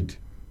qualified,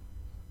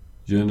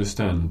 you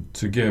understand,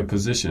 to get a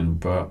position.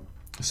 But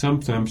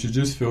sometimes you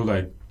just feel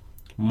like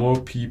more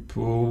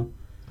people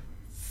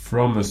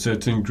from a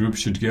certain group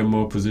should get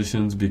more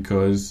positions,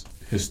 because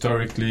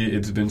historically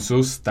it's been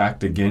so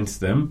stacked against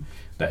them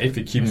that if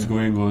it keeps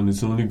going on,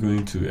 it's only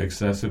going to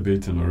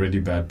exacerbate an already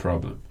bad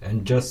problem.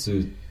 And just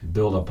to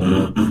build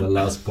upon the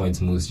last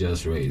point Moos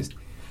just raised,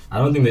 I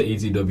don't think the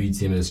ATW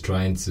team is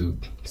trying to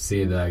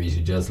say that we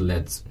should just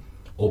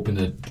open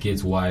the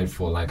gates wide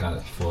for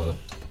for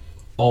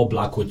all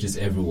black coaches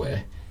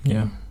everywhere.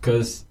 Yeah.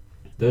 Because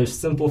the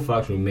simple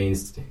fact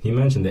remains, he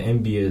mentioned the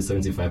NBA is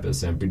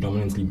 75%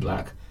 predominantly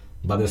black,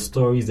 but the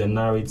stories, the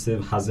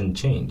narrative hasn't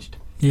changed.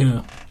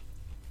 Yeah.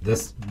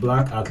 This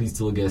black athlete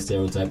still gets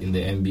stereotyped in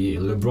the NBA.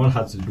 LeBron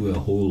had to do a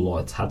whole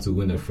lot, had to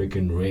win a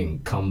freaking ring,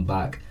 come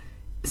back.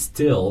 He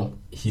still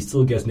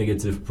gets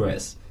negative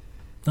press.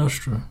 That's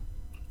true.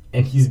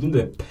 And he's been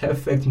the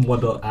perfect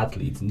model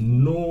athlete.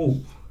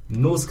 No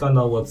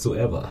scandal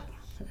whatsoever.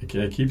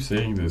 Okay, I keep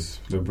saying this.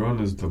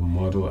 LeBron is the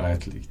model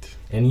athlete.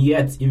 And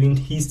yet, even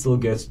he still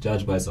gets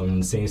judged by some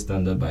insane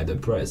standard by the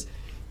press.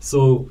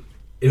 So,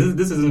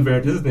 this isn't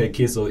a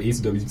case of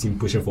ATW team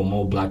pushing for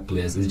more black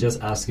players. It's just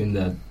asking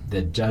that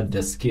they judge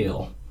the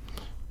scale.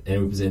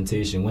 and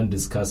representation when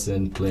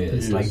discussing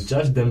players. Yes. Like,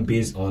 judge them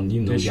based on, their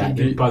impact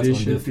they on the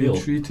should field.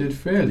 be treated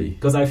fairly.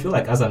 Because I feel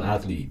like as an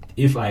athlete,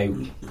 if I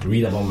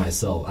read about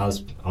myself,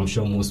 as I'm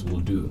sure most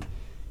will do,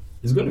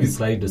 it's going to be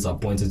slightly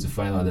disappointed to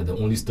find out that the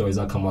only stories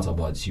that come out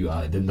about you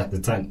are the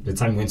time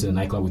you went to the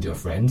nightclub with your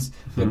friends,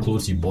 the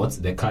clothes you bought,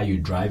 the car you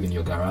drive in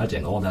your garage,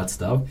 and all that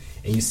stuff.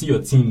 And you see your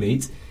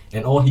teammate,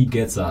 and all he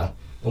gets are,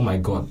 oh my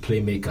God,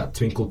 playmaker,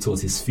 twinkle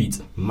toes, his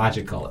feet,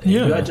 magical. And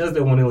you are just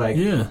the one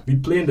we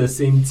play in the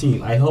same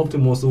team. I helped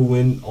him also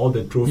win all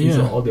the trophies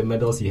or all the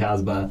medals he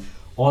has, but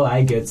all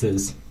I get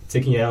is,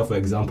 taking it out for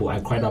example, I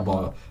cried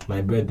about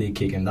my birthday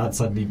cake, and that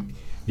suddenly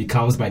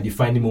becomes my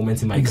defining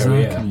moment in my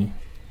career.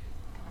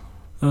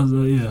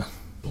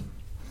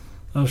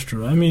 That's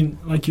true. I mean,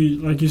 like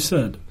you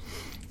said,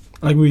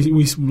 like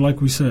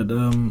we said,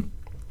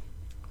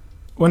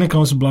 when it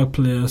comes to black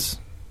players,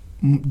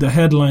 the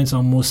headlines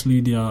are mostly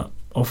they are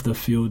off the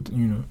field,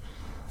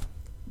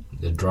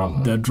 the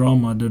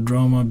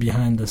drama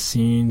behind the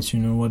scenes,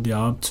 what they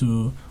are up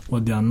to,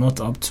 what they are not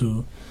up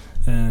to,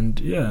 and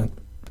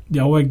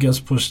their work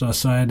gets pushed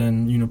aside,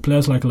 and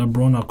players like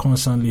LeBron are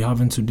constantly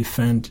having to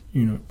defend,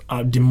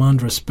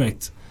 demand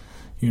respect,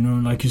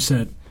 like you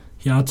said.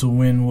 He had to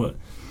win what?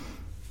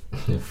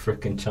 A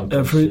freaking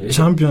championship.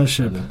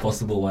 Championship. An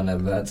impossible one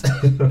at that.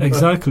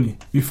 Exactly.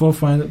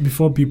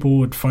 Before people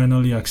would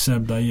finally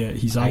accept that,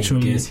 he's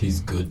actually... I guess he's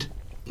good.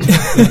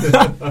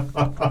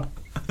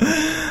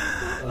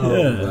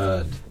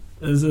 Man.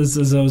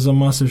 It's a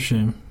massive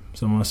shame.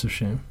 It's a massive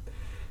shame.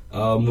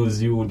 Moos,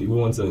 do you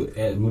want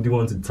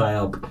to tie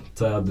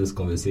up this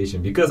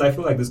conversation? Because I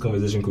feel like this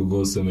conversation could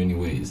go so many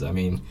ways. I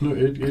mean, no,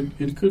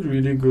 it could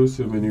really go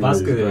so many ways.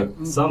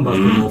 Some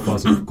basketball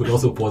fans could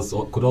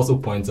also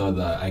point out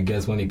that, I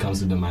guess, when it comes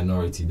to the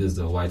minority, this is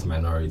the white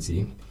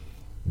minority,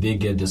 they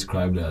get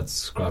described as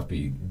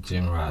scrappy,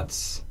 gym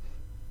rats,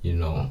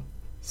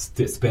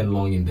 spend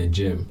long in the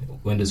gym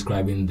when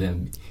describing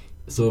them.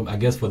 So I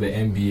guess for the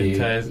NBA,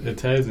 it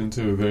ties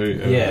into a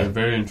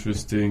very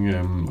interesting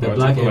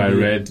article I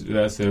read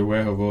that said,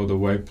 where have all the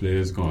white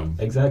players gone?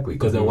 Exactly,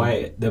 because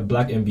the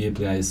black NBA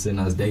player is seen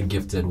as the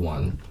gifted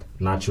one,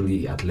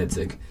 naturally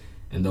athletic,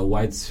 and the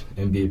white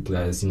NBA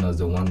player is seen as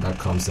the one that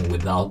comes in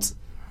without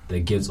the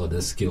gifts or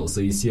the skill.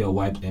 So you see a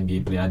white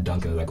NBA player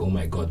dunk and like, oh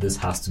my God, this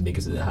has to make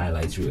it to the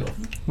highlight reel.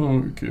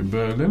 Okay,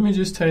 but let me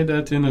just tie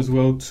that in as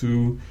well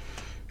to,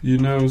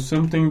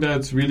 something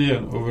that's really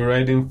an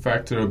overriding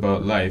factor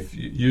about life.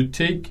 You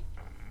take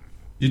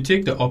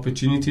the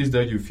opportunities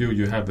that you feel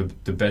you have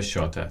the best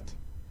shot at.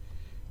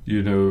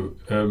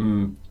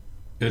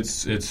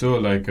 It's so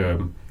like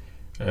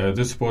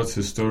this sports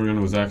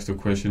historian was asked a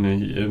question,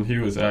 and he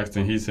was asked,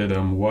 and he said,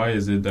 why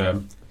is it that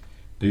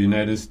the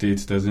United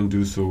States doesn't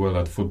do so well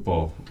at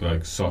football,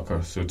 like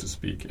soccer, so to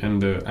speak?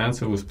 And the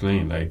answer was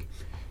plain, like,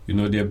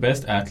 their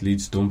best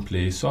athletes don't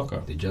play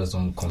soccer. They just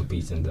don't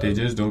compete in that. They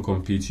just don't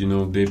compete.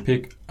 They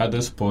pick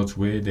other sports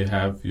where they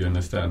have,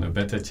 a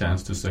better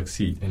chance to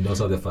succeed. And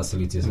those are the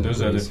facilities.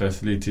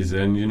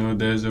 And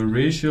there's a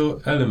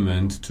racial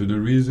element to the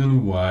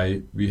reason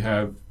why we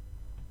have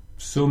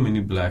so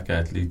many black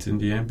athletes in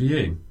the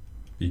NBA,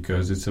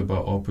 because it's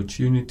about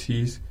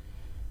opportunities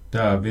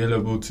that are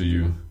available to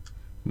you.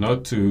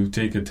 Not to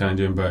take a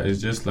tangent, but it's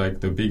just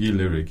like the Biggie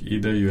lyric.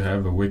 Either you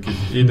have a wicked,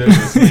 either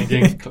you're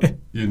swinging,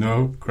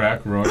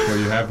 crack rock, or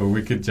you have a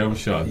wicked jump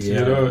shot.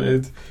 Yeah.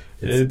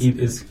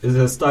 It's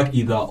a stacked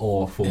either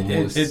or for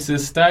most. It's a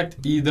stacked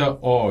either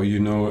or,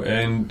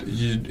 and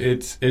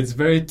it's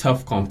very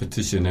tough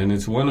competition, and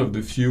it's one of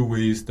the few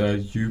ways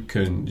that you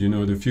can,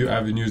 the few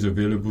avenues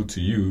available to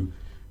you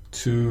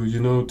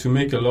to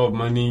make a lot of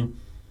money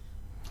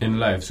in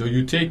life. So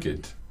you take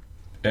it,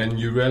 and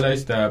you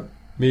realize that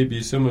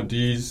maybe some of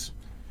these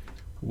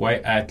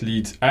white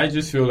athletes, I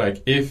just feel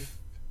like if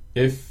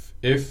these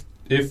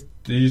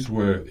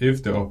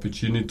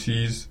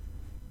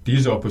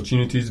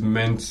opportunities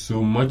meant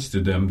so much to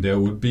them, there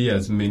would be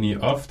as many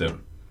of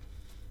them.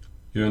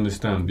 You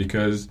understand?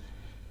 Because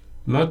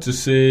not to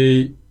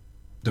say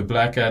the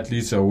black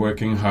athletes are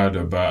working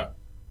harder, but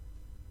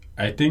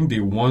I think they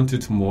want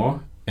it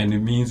more, and it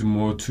means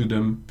more to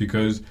them,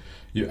 because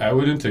I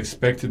wouldn't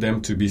expect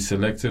them to be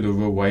selected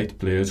over white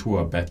players who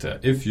are better.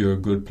 If you're a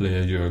good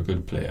player, you're a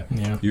good player.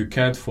 Yeah. You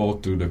can't fall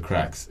through the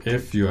cracks.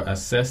 If you're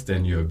assessed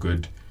and you're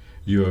good,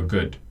 you're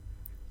good.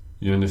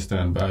 You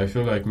understand? But I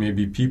feel like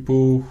maybe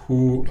people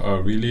who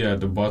are really at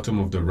the bottom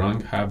of the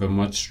rung have a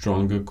much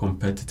stronger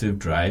competitive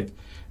drive,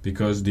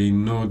 because they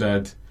know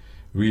that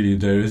really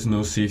there is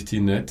no safety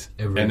net.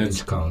 Every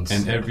inch counts.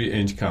 And every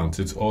inch counts.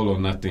 It's all or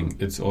nothing.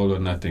 It's all or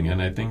nothing.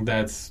 And I think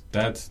that's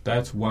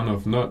one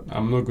of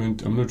I'm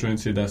not trying to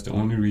say that's the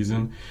only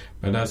reason,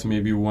 but that's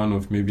maybe one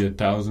of maybe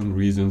 1,000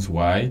 reasons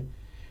why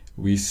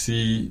we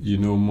see,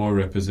 more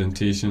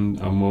representation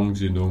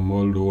amongst,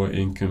 more lower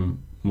income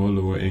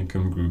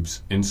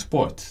groups in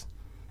sports.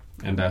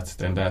 And that's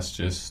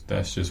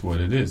just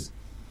what it is.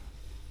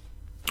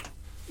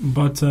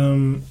 But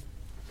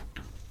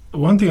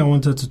one thing I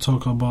wanted to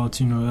talk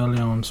about,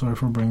 earlier on, sorry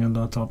for bringing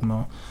that up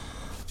now,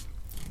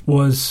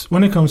 was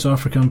when it comes to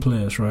African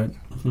players, right?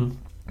 Mhm.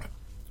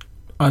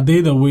 Are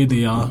they the way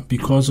they are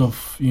because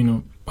of,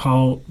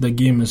 how the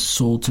game is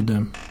sold to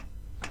them?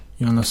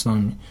 You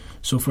understand me?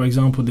 So, for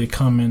example, they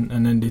come in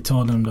and then they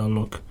tell them that,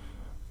 look,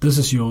 this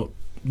is you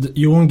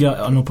won't get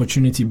an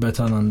opportunity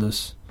better than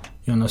this.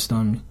 You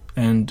understand me?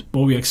 And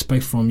what we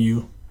expect from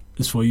you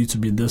is for you to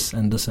be this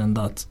and this and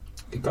that.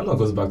 It kind of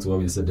goes back to what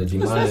we said, the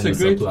demand That's and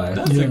supply.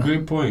 That's a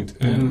great point.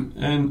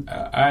 And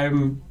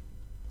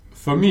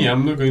for me,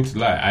 I'm not going to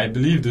lie. I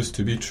believe this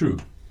to be true.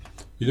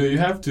 You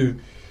have to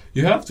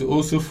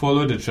also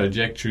follow the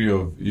trajectory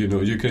of,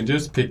 you can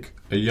just pick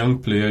a young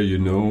player,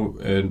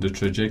 and the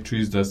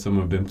trajectories that some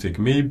of them take.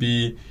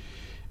 Maybe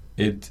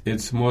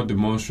it's more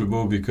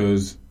demonstrable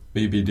because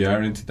maybe there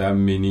aren't that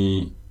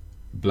many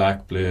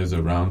black players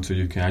around, so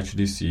you can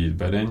actually see it.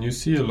 But then you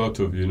see a lot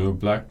of,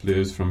 black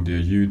players from their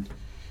youth,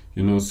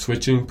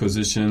 switching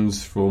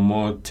positions from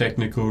more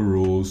technical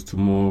roles to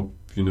more,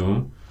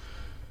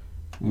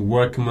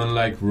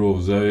 workman-like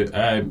roles.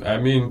 I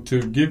mean,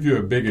 to give you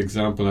a big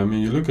example,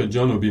 you look at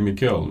John Obi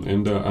Mikel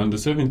in the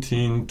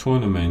under-17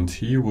 tournament.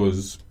 He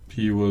was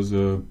you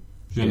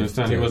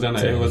understand? He was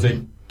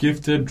a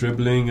gifted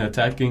dribbling,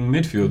 attacking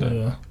midfielder.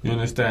 Yeah. You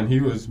understand? He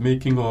was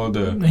making all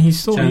the And he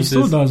still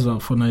does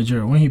that for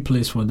Nigeria when he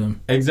plays for them.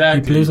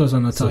 Exactly. He plays as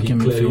an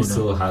attacking So he clearly midfielder.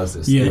 still has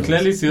the skills. He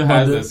clearly still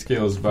has the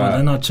skills, But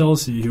then at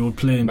Chelsea, he will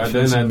play in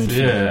defensive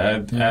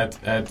midfield.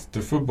 At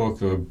the football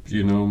club,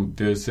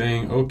 they're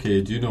saying,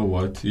 okay, do you know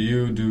what?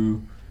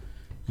 You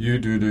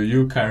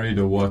carry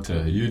the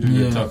water, you do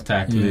the tough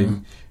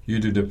tackling, you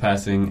do the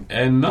passing.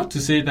 And not to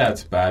say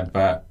that's bad,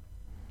 but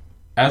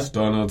as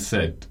Donald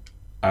said,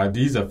 are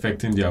these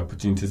affecting the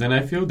opportunities? And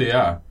I feel they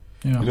are.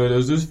 Yeah.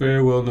 There's this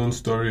very well-known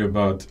story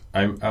about.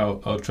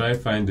 I'll try to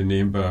find the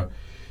name, but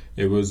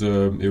it was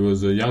a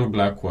young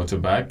black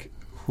quarterback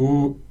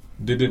who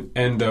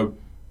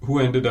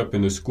ended up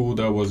in a school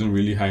that wasn't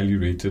really highly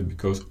rated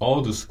because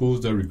all the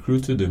schools that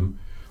recruited him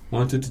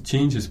wanted to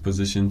change his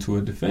position to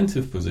a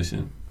defensive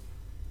position.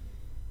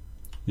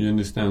 You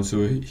understand?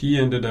 So he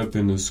ended up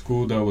in a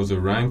school that was a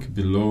rank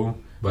below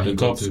the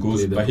top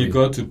schools, but he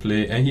got to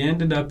play, and he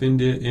ended up in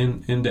the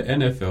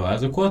NFL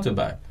as a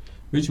quarterback,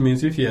 which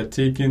means if he had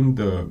taken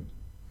the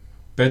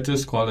better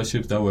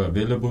scholarships that were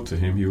available to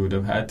him, he would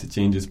have had to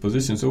change his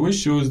position. So which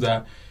shows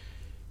that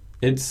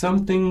it's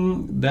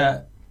something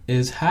that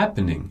is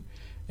happening,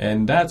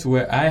 and that's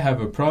where I have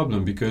a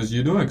problem, because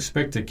you don't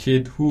expect a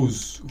kid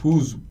who's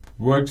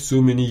worked so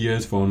many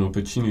years for an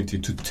opportunity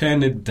to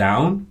turn it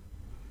down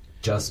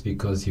just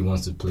because he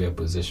wants to play a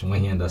position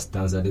when he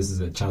understands that this is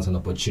a chance and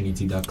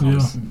opportunity that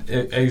comes.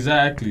 Yeah.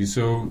 Exactly.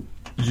 So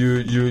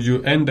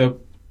you end up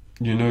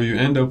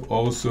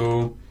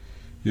also,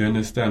 you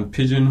understand,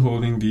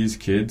 pigeonholing these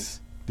kids,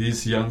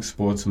 these young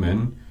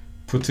sportsmen,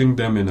 putting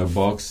them in a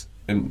box,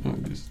 and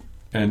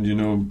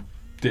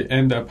they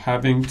end up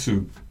having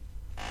to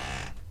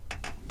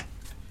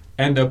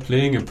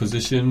playing a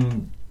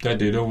position that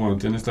they don't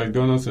want. And it's like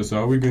Donald says, so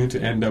are we going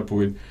to end up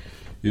with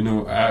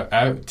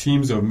our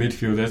teams of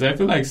midfielders? I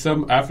feel like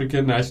some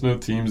African national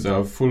teams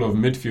are full of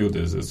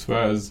midfielders as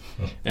far as,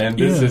 and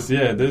this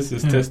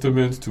is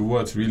testament to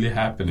what's really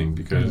happening,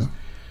 because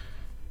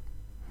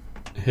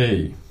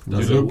hey, you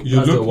look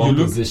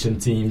position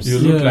teams. You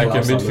look like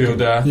a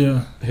midfielder.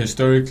 Yeah.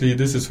 Historically,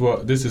 this is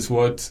what a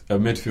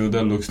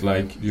midfielder looks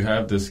like. You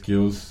have the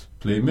skills,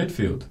 play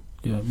midfield.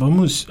 Yeah, but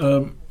Moos,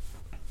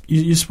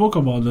 you spoke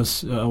about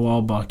this a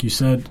while back. You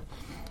said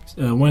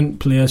when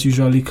players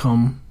usually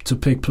come to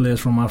pick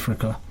players from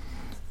Africa,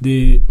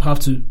 they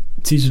have to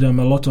teach them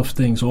a lot of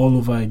things all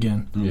over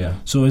again. Yeah.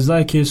 So is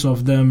that a case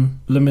of them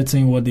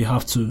limiting what they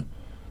have to,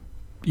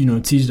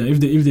 teach them? If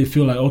they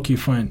feel like, okay,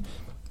 fine,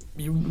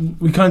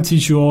 we can't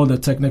teach you all the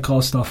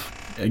technical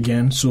stuff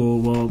again, so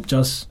we'll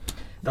just...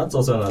 That's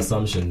also an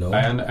assumption, though.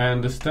 I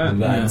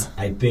understand that.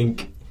 I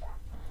think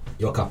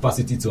your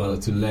capacity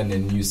to learn a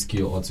new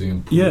skill or to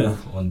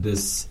improve on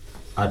this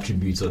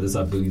attribute or this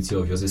ability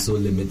of yours is so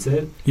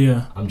limited.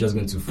 Yeah. I'm just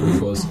going to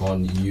focus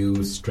on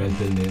you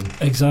strengthening.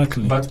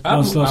 Exactly. But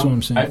that's what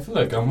I'm saying. I feel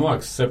like I'm more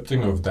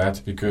accepting of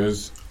that,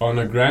 because on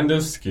a grander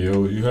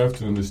scale, you have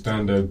to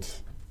understand that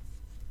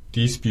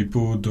these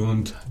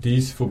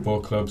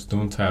football clubs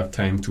don't have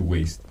time to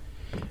waste.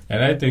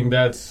 And I think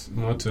that's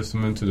more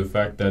testament to the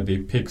fact that they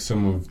pick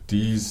some of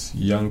these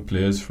young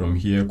players from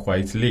here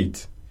quite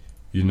late.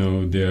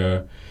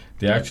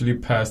 They actually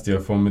passed their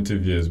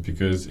formative years,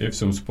 because if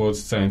some sports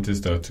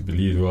scientists are to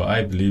believe, well,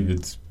 I believe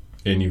it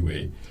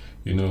anyway,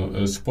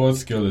 a sports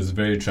skill is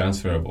very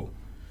transferable.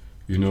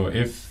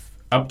 If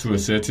up to a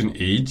certain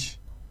age,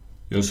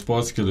 your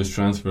sports skill is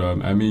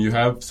transferable. I mean, you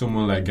have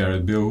someone like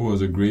Gareth Bale, who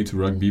was a great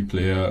rugby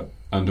player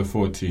under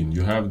 14.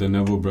 You have the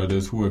Neville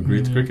brothers, who were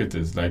great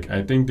cricketers. Like,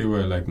 I think they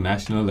were like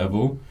national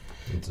level.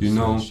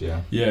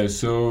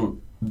 So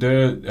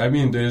there's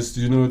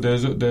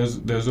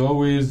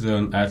always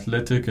an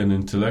athletic and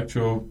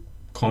intellectual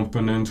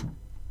component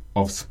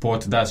of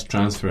sport that's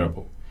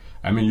transferable.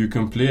 I mean, you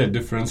can play a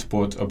different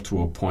sport up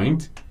to a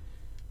point,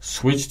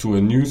 switch to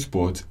a new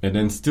sport and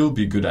then still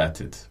be good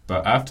at it.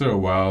 But after a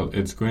while,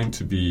 it's going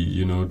to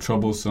be,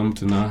 troublesome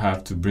to now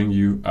have to bring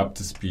you up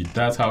to speed.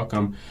 That's how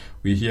come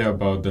we hear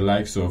about the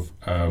likes of,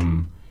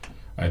 Tim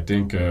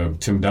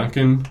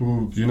Duncan,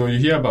 who, you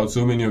hear about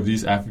so many of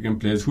these African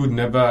players who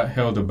never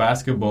held a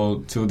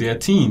basketball till their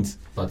teens.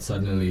 But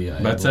suddenly, I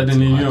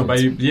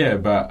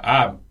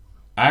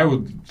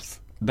would...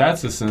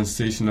 That's a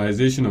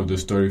sensationalization of the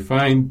story,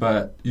 fine,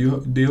 but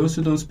they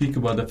also don't speak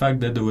about the fact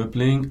that they were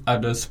playing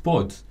other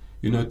sports.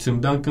 Tim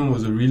Duncan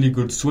was a really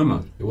good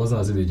swimmer. It wasn't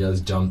as if they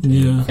just jumped in.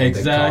 Yeah.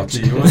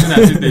 Exactly. It wasn't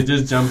as if they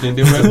just jumped in.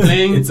 They were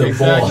playing... It's a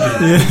ball.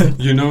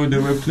 Yeah. They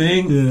were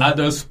playing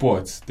other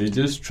sports. They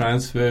just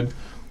transferred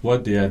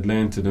what they had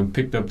learned to them,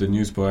 picked up the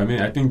new sport. I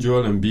mean, I think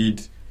Joel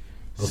Embiid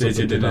says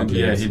he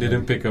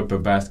didn't pick up a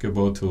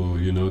basketball till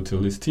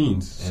his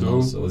teens. And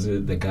also, was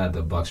it the guy at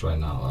the Bucks right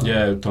now?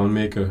 Thon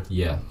Maker.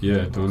 Yeah,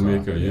 Thon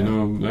Maker.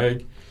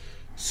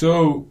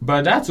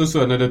 But that's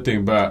also another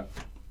thing. But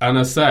an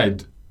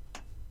aside,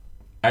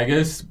 I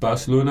guess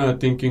Barcelona are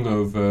thinking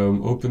of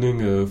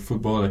opening a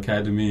football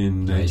academy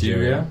in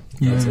Nigeria.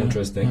 That's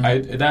interesting.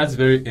 That's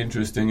very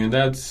interesting, and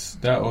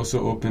that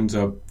also opens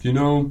up,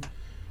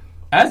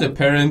 as a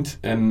parent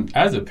and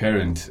as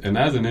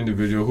an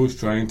individual who's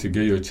trying to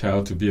get your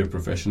child to be a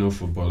professional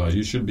footballer,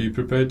 you should be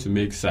prepared to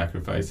make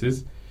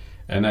sacrifices.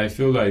 And I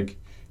feel like,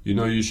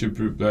 you should,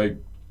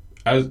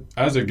 as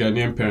a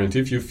Ghanaian parent,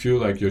 if you feel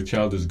like your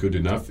child is good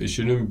enough, it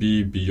shouldn't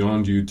be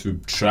beyond you to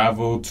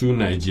travel to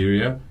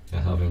Nigeria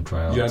and have him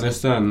try out. You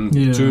understand?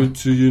 Yeah.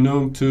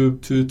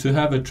 To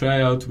have a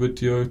tryout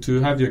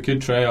to have your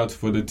kid try out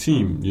for the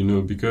team,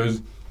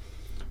 because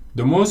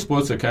the more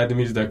sports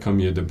academies that come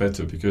here, the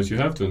better, because you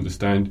have to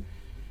understand,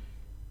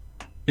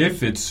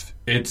 if it's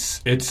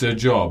a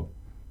job,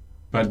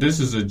 but this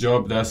is a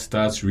job that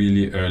starts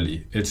really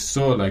early. It's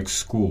so like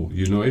school,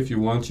 if you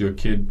want your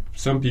kid,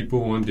 some people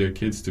want their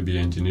kids to be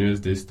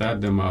engineers, they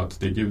start them out,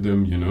 they give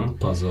them,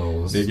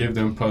 puzzles. They give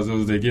them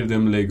puzzles, they give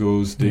them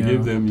Legos, they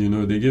give them,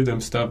 they give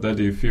them stuff that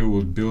they feel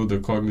will build the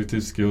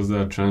cognitive skills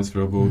that are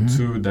transferable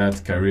to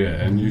that career.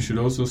 And you should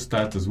also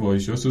start as well.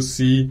 You should also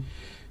see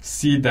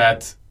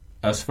that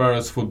as far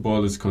as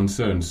football is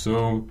concerned.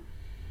 So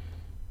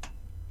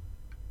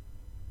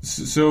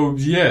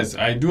yes,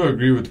 I do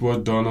agree with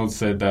what Donald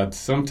said, that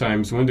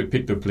sometimes when they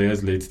pick the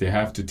players late, they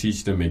have to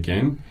teach them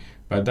again.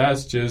 But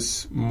that's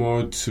just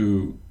more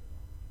to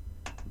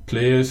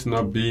players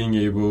not being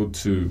able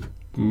to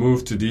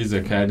move to these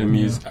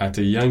academies at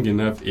a young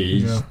enough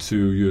age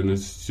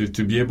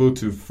to be able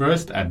to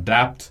first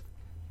adapt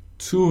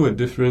to a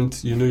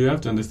different, you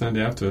have to understand, they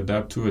have to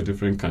adapt to a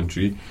different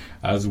country,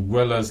 as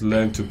well as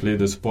learn to play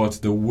the sport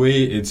the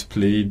way it's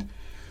played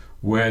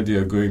where they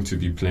are going to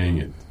be playing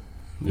it.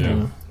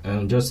 Yeah.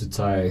 And just to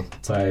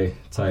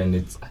tie in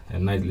it a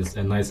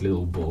nice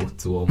little bow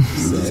to what we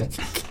said.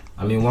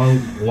 I mean,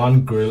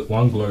 one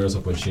glorious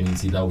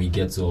opportunity that we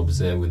get to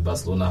observe with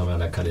Barcelona having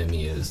an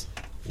academy is,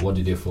 what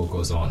do they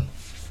focus on?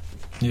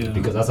 Yeah.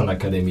 Because as an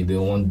academy, they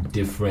want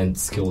different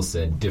skill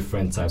set,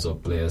 different types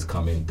of players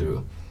coming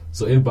through.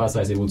 So if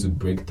Barca is able to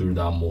break through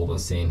that mold of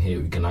saying, hey,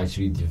 we can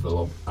actually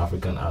develop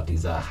African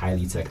athletes that are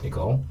highly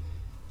technical,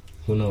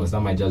 who knows,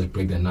 that might just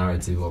break the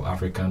narrative of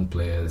African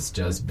players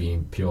just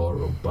being pure,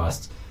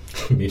 robust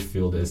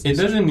midfielders. It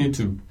doesn't need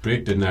to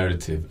break the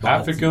narrative. But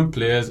African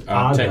players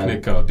are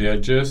technical. They are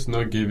just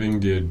not giving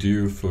their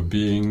due for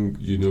being,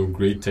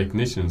 great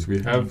technicians.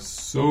 We have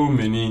so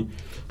many.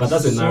 But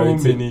that's a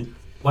narrative.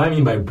 What I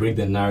mean by break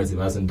the narrative,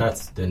 as in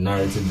that's the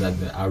narrative that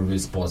the average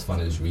sports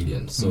fan is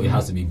reading. So it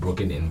has to be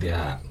broken in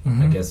their,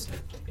 I guess,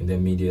 in the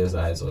media's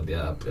eyes or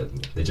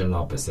the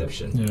general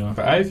perception. Yeah.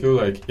 But I feel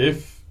like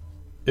if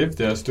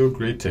they are still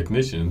great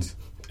technicians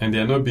and they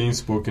are not being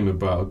spoken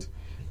about,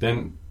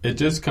 then it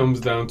just comes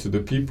down to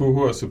the people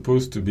who are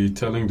supposed to be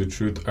telling the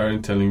truth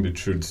aren't telling the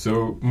truth.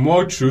 So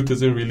more truth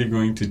isn't really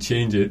going to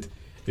change it.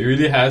 It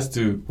really has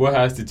to. What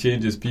has to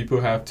change is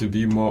people have to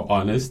be more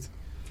honest.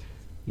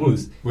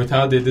 Moos, with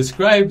how they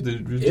describe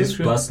if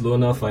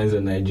Barcelona finds a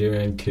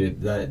Nigerian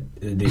kid that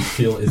they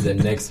feel is the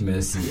next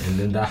Messi, and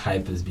then that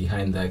hype is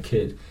behind that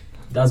kid,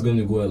 that's going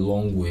to go a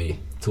long way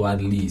to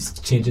at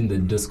least changing the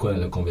discourse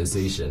and the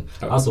conversation,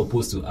 as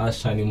opposed to us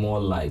shining more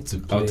light to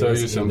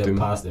players in the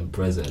past and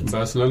present.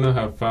 Barcelona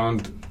have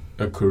found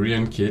a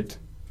Korean kid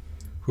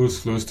who's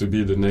supposed to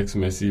be the next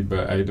Messi,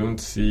 but I don't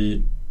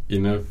see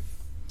enough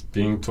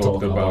being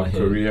talked about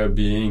Korea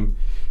being,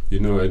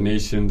 a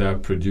nation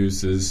that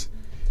produces.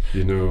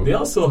 They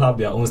also have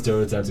their own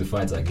stereotype to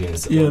fight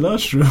against. Yeah,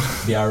 that's true.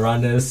 They are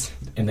runners,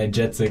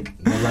 energetic,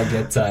 never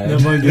get tired.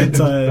 Never get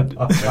tired.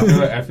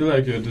 I feel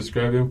like you're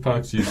describing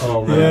Park Ji-sung.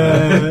 Oh,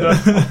 man.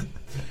 Yeah.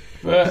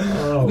 But,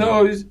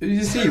 no,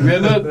 you see, we're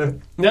not.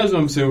 That's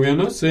what I'm saying. We're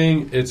not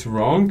saying it's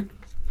wrong.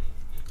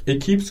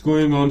 It keeps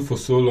going on for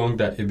so long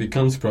that it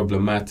becomes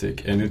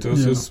problematic, and it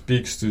also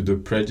speaks to the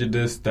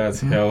prejudice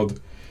that's held,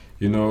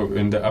 in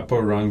the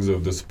upper rungs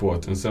of the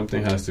sport, and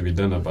something has to be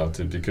done about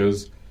it,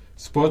 because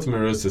sport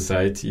mirrors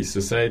society.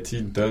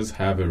 Society does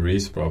have a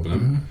race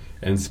problem,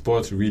 and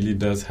sport really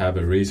does have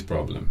a race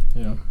problem.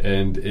 Yeah.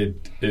 And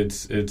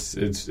it's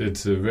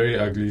a very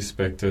ugly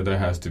specter that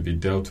has to be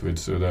dealt with,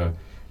 so that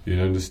you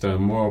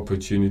understand more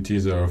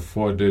opportunities are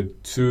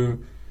afforded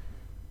to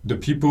the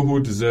people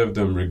who deserve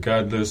them,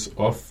 regardless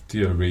of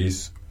their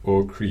race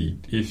or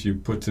creed. If you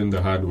put in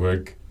the hard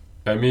work,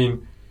 I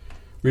mean,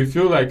 we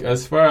feel like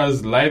as far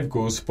as life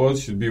goes,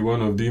 sports should be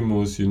one of the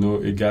most,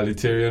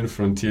 egalitarian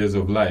frontiers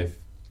of life.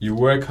 You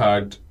work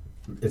hard.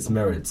 It's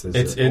merit.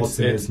 It's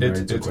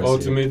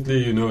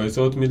ultimately, it's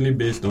ultimately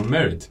based on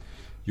merit.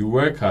 You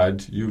work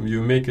hard,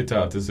 you make it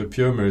out. It's a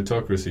pure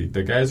meritocracy.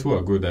 The guys who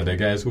are good are the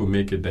guys who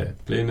make it there.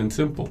 Plain and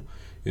simple.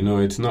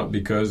 It's not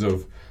because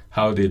of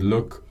how they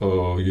look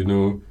or,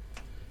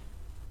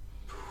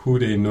 who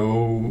they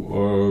know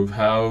or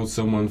how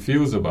someone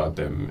feels about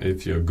them.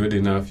 If you're good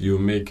enough, you'll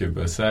make it.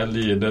 But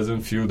sadly, it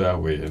doesn't feel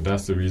that way. And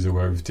that's the reason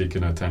why we've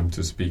taken our time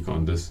to speak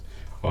on this.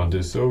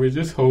 So we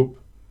just hope,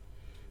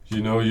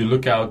 you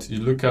look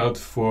out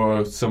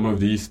for some of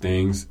these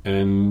things,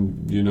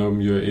 and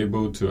you're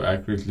able to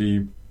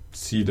accurately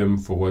see them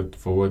for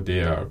what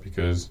they are,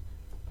 because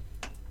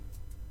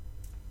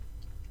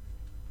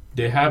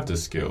they have the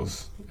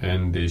skills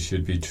and they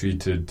should be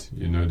treated.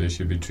 They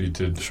should be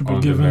treated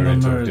on the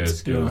merit of their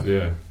skills.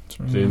 Yeah,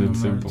 plain and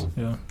simple.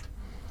 Yeah.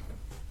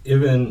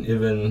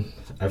 Even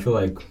I feel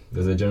like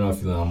there's a general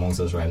feeling amongst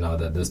us right now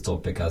that this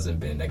topic hasn't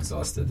been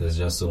exhausted. There's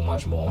just so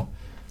much more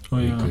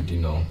we could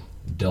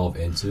delve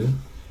into,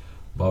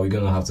 but we're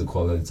gonna have to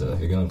call it.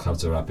 We're gonna have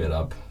to wrap it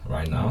up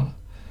right now.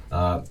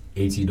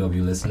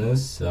 ATW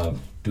listeners,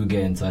 do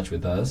get in touch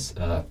with us.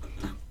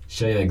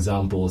 Share your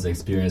examples,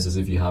 experiences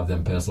if you have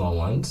them, personal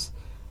ones,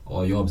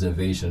 or your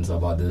observations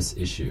about this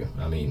issue.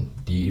 I mean,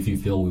 if you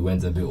feel we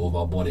went a bit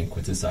overboard in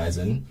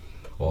criticizing,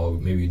 or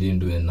maybe we didn't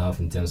do enough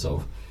in terms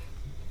of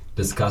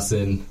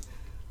discussing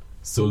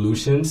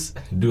solutions,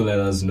 do let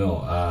us know.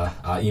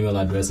 Our email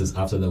address is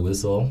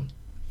afterthewhistle,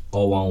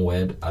 all one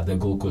word, at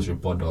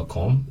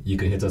thegoldcoastreport.com. You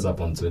can hit us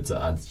up on Twitter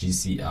at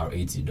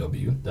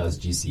GCRATW. That's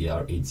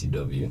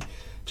GCRATW.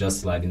 Just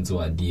slide into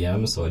our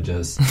DMs, or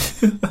just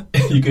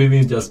you can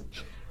even just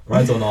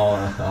write on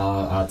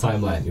our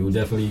timeline. It will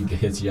definitely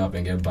hit you up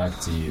and get back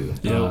to you.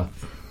 Yeah.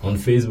 On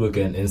Facebook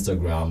and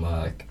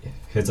Instagram,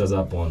 hit us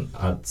up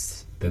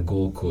at the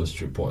Gold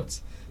Coast Report.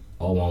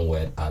 All one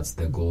word, at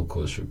the Gold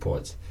Coast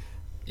Report.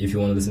 If you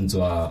want to listen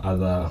to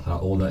our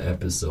older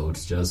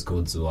episodes, just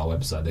go to our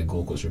website,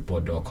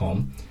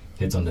 thegoldcoastreport.com,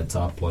 hit on the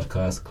tab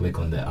podcast, click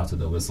on the After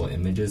the Whistle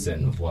images,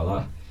 and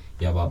voila,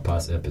 you have our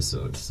past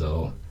episode.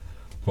 So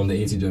from the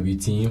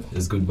ATW team,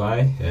 it's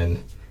goodbye,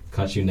 and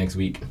catch you next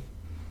week.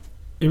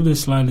 If they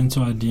slide into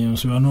our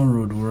DMs, we are no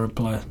road, we'll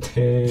reply.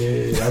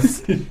 Hey,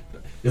 it's an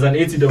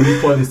ATW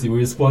policy. We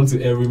respond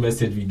to every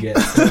message we get.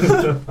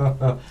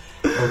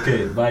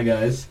 Okay, bye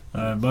guys.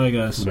 Bye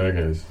guys. Bye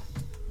guys.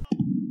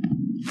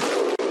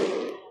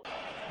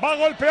 Va a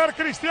golpear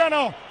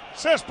Cristiano,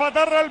 se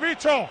espatarra el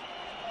bicho,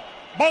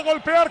 va a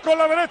golpear con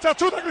la derecha,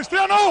 chuta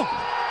Cristiano,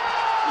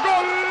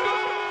 gol!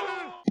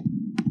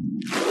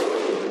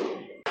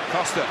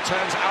 Costa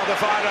turns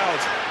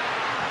Alderweireld,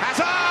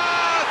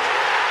 Hazard!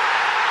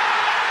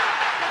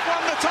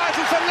 Won the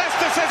title for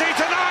Leicester City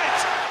tonight!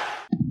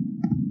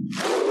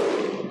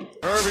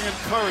 Irving and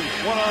Curry,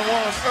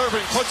 one-on-one,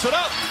 Irving puts it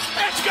up,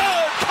 it's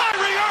good!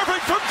 Kyrie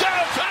Irving from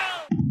downtown!